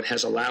here, and what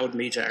has allowed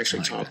me to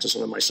actually talk to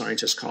some of my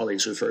scientist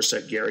colleagues who first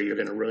said, Garry, you're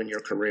going to ruin your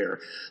career.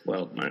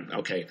 Well,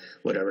 okay,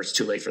 whatever, it's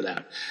too late for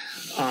that.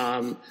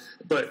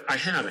 But I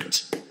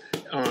haven't.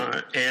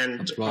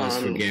 Applause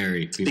for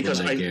Garry. Because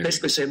I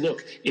basically say,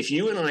 look, if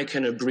you and I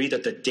can agree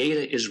that the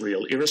data is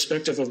real,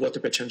 irrespective of what the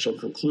potential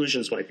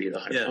conclusions might be, the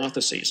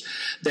hypotheses,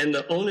 then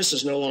the onus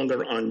is no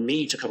longer on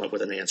me to come up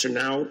with an answer.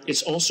 Now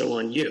it's also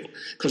on you,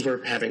 because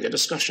we're having a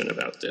discussion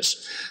about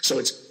this. So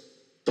it's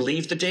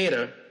believe the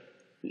data,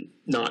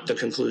 not the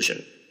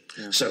conclusion.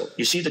 Yeah. So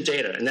you see the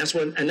data, and that's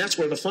where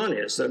the fun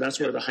is. That's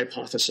where the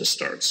hypothesis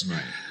starts.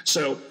 Right.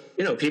 So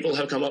people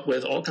have come up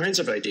with all kinds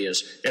of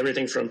ideas,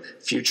 everything from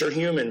future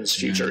humans,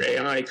 future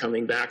AI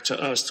coming back to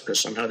us because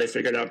somehow they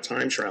figured out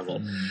time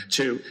travel,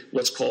 to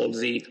what's called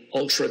the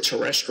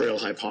ultra-terrestrial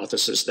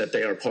hypothesis that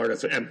they are part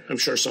of. I'm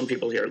sure some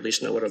people here at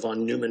least know what a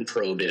von Neumann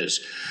probe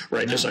is,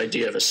 right? This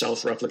idea of a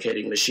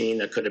self-replicating machine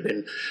that could have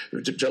been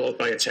developed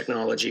by a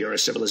technology or a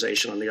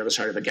civilization on the other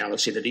side of the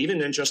galaxy that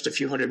even in just a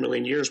few 100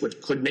 million years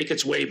could make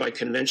its way by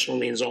conventional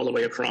means all the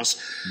way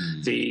across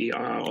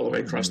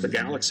the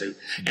galaxy.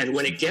 And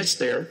when it gets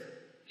there,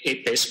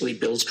 it basically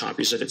builds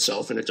copies of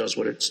itself and it does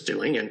what it's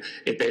doing, and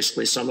it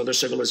basically some other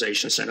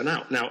civilization sent it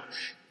out. Now,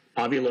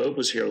 Avi Loeb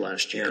was here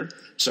last year.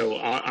 So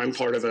I'm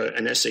part of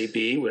an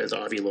SAB with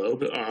Avi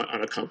Loeb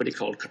on a company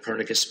called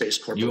Copernicus Space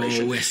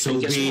Corporation.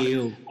 And guess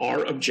what?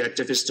 Our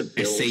objective is to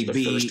build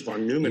the first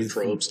von Neumann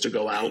probes to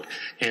go out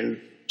and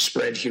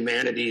spread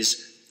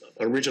humanity's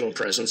original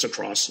presence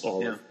across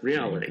all of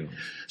reality.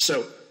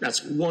 So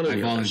that's one of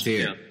the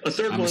volunteer. A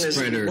third one is,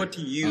 what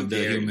do you,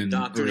 Garry,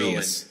 Dr.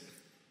 Nolan?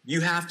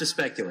 You have to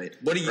speculate.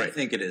 What do you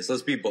think it is?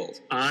 Let's be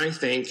bold. I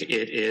think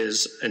it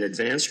is an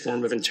advanced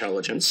form of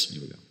intelligence,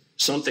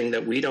 something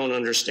that we don't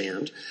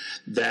understand,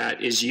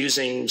 that is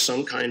using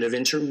some kind of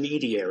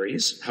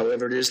intermediaries,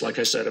 however it is, like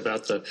I said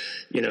about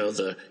you're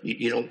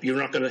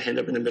not going to end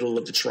up in the middle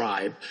of the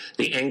tribe,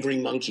 the angry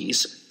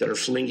monkeys that are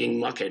flinging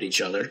muck at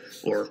each other,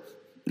 or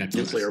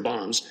nuclear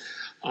bombs.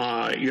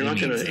 You're not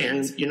going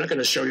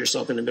to show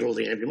yourself in the middle of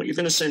the ambulance. You're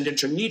going to send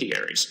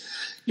intermediaries.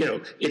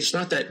 It's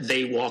not that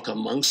they walk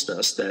amongst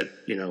us, that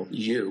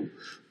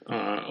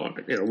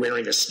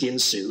wearing a skin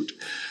suit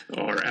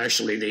are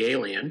actually the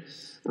alien,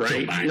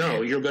 right?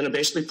 No, you're going to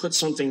basically put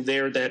something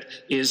there that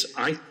is,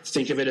 I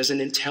think of it as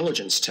an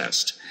intelligence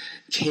test.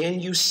 Can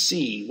you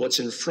see what's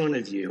in front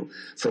of you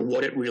for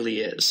what it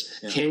really is?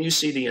 Yeah. Can you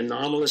see the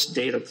anomalous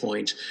data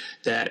point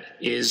that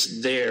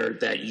is there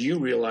that you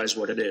realize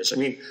what it is? I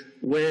mean,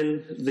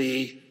 when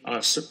the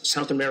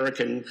South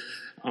American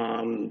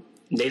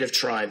native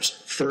tribes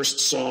first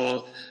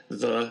saw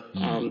the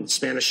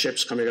Spanish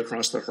ships coming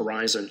across the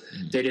horizon,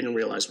 they didn't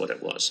realize what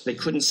it was. They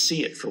couldn't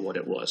see it for what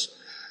it was.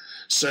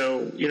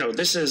 So,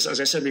 this is, as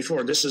I said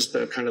before, this is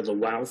the kind of the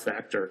wow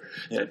factor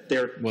that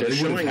they're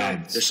showing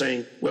up. They're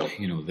saying, well,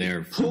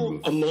 who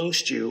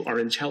amongst you are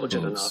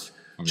intelligent enough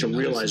to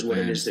realize what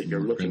it is that you're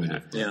looking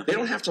at? Yeah. They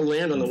don't have to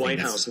land on the White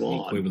House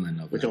lawn.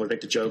 We can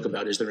make the joke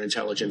about, is there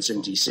intelligence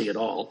in D.C. at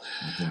all?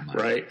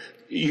 Right?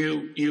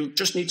 You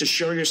just need to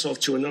show yourself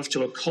to enough to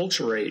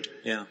acculturate.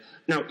 Yeah.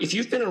 Now, if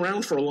you've been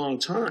around for a long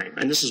time,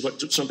 and this is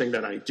something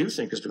that I do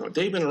think has been,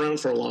 they've been around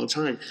for a long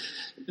time,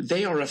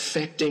 they are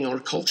affecting our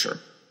culture.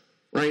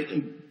 Right?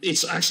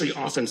 It's actually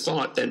often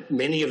thought that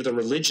many of the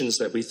religions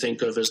that we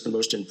think of as the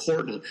most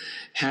important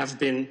have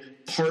been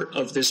part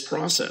of this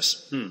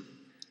process.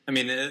 I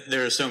mean,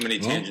 there are so many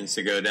tangents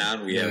to go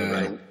down. We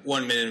have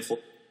 1 minute and 4.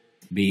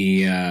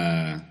 We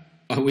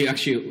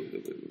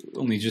actually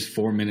only just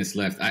 4 minutes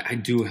left. I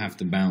do have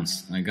to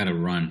bounce. I gotta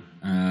run.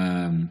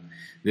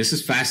 This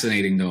is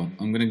fascinating, though.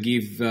 I'm gonna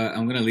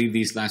leave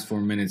these last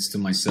 4 minutes to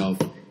myself.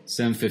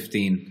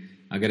 7:15.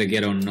 I gotta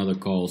get on another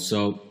call.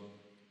 So,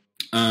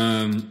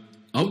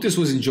 I hope this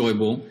was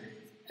enjoyable.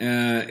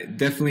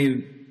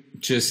 Definitely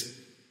just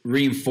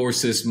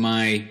reinforces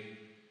my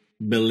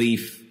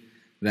belief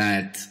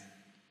that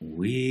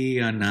we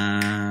are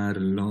not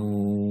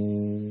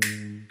alone.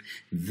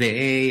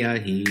 They are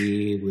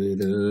here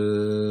with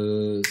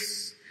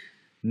us.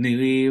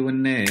 We will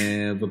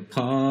never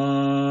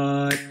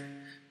part.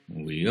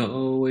 We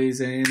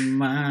always in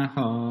my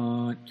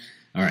heart.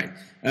 All right.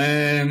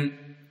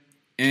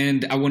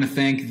 And I want to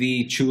thank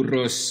the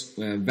Churros,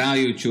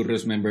 Value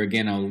Churros member.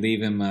 Again, I'll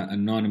leave him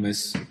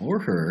anonymous, or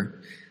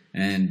her.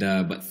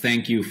 But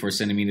thank you for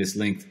sending me this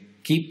link.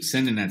 Keep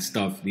sending that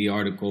stuff, the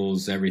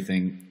articles,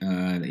 everything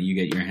that you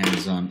get your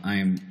hands on. I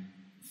am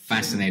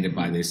fascinated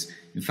by this.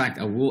 In fact,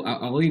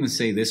 I'll even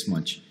say this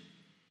much.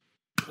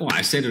 Oh,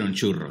 I said it on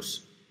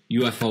Churros.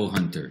 UFO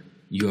Hunter.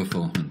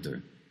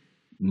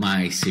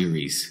 My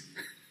series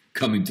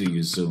coming to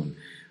you soon.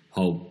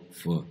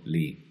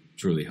 Hopefully.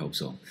 Truly hope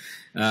so.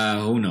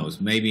 Who knows?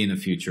 Maybe in the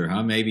future,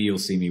 huh? Maybe you'll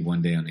see me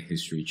one day on the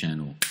History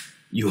Channel.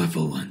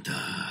 UFO Hunter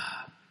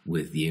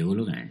with Diego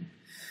Lorijn.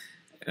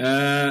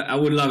 I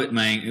would love it,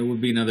 man. It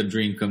would be another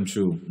dream come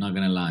true. Not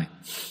gonna lie.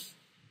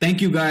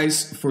 Thank you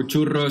guys for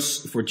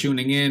Churros, for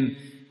tuning in.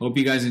 Hope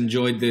you guys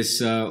enjoyed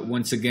this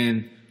once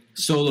again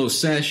solo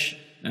sesh.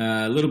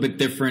 A little bit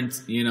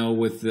different,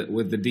 with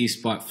the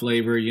D-Spot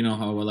flavor. You know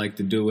how I like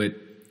to do it.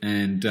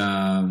 And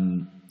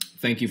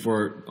thank you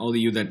for all of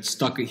you that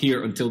stuck it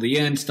here until the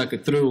end, stuck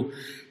it through.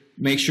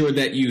 Make sure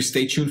that you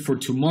stay tuned for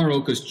tomorrow,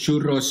 because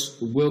Churros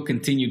will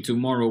continue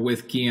tomorrow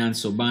with Kiyan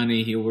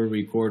Sobhani. He will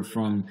record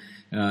from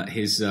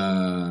his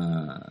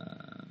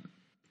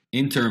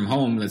interim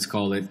home, let's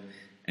call it.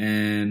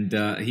 And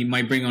he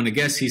might bring on a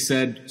guest, he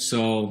said.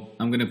 So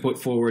I'm going to put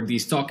forward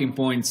these talking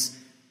points.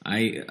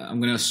 I'm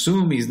going to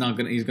assume he's going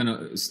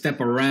to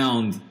step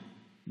around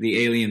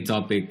the alien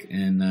topic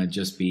and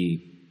just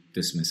be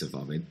dismissive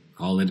of it.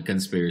 Call it a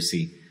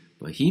conspiracy.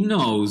 But he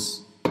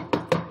knows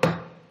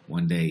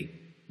one day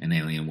an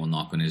alien will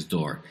knock on his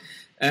door.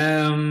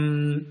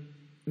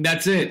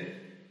 That's it.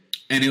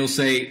 And he'll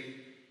say,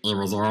 it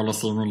was all a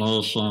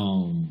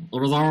simulation. It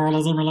was all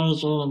a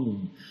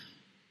simulation.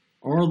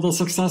 All the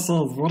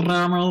successes. What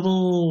am I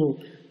do?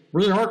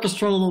 We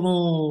orchestrated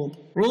it.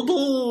 We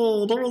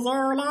did. It was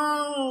our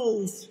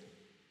lies.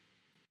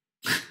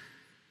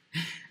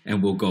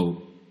 And we'll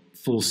go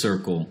full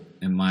circle,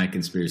 and my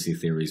conspiracy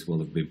theories will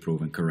have been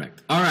proven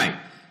correct. All right.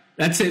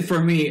 That's it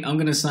for me. I'm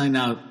going to sign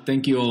out.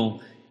 Thank you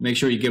all. Make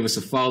sure you give us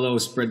a follow.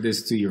 Spread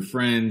this to your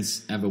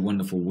friends. Have a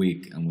wonderful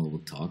week, and we'll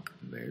talk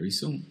very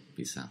soon.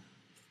 Peace out.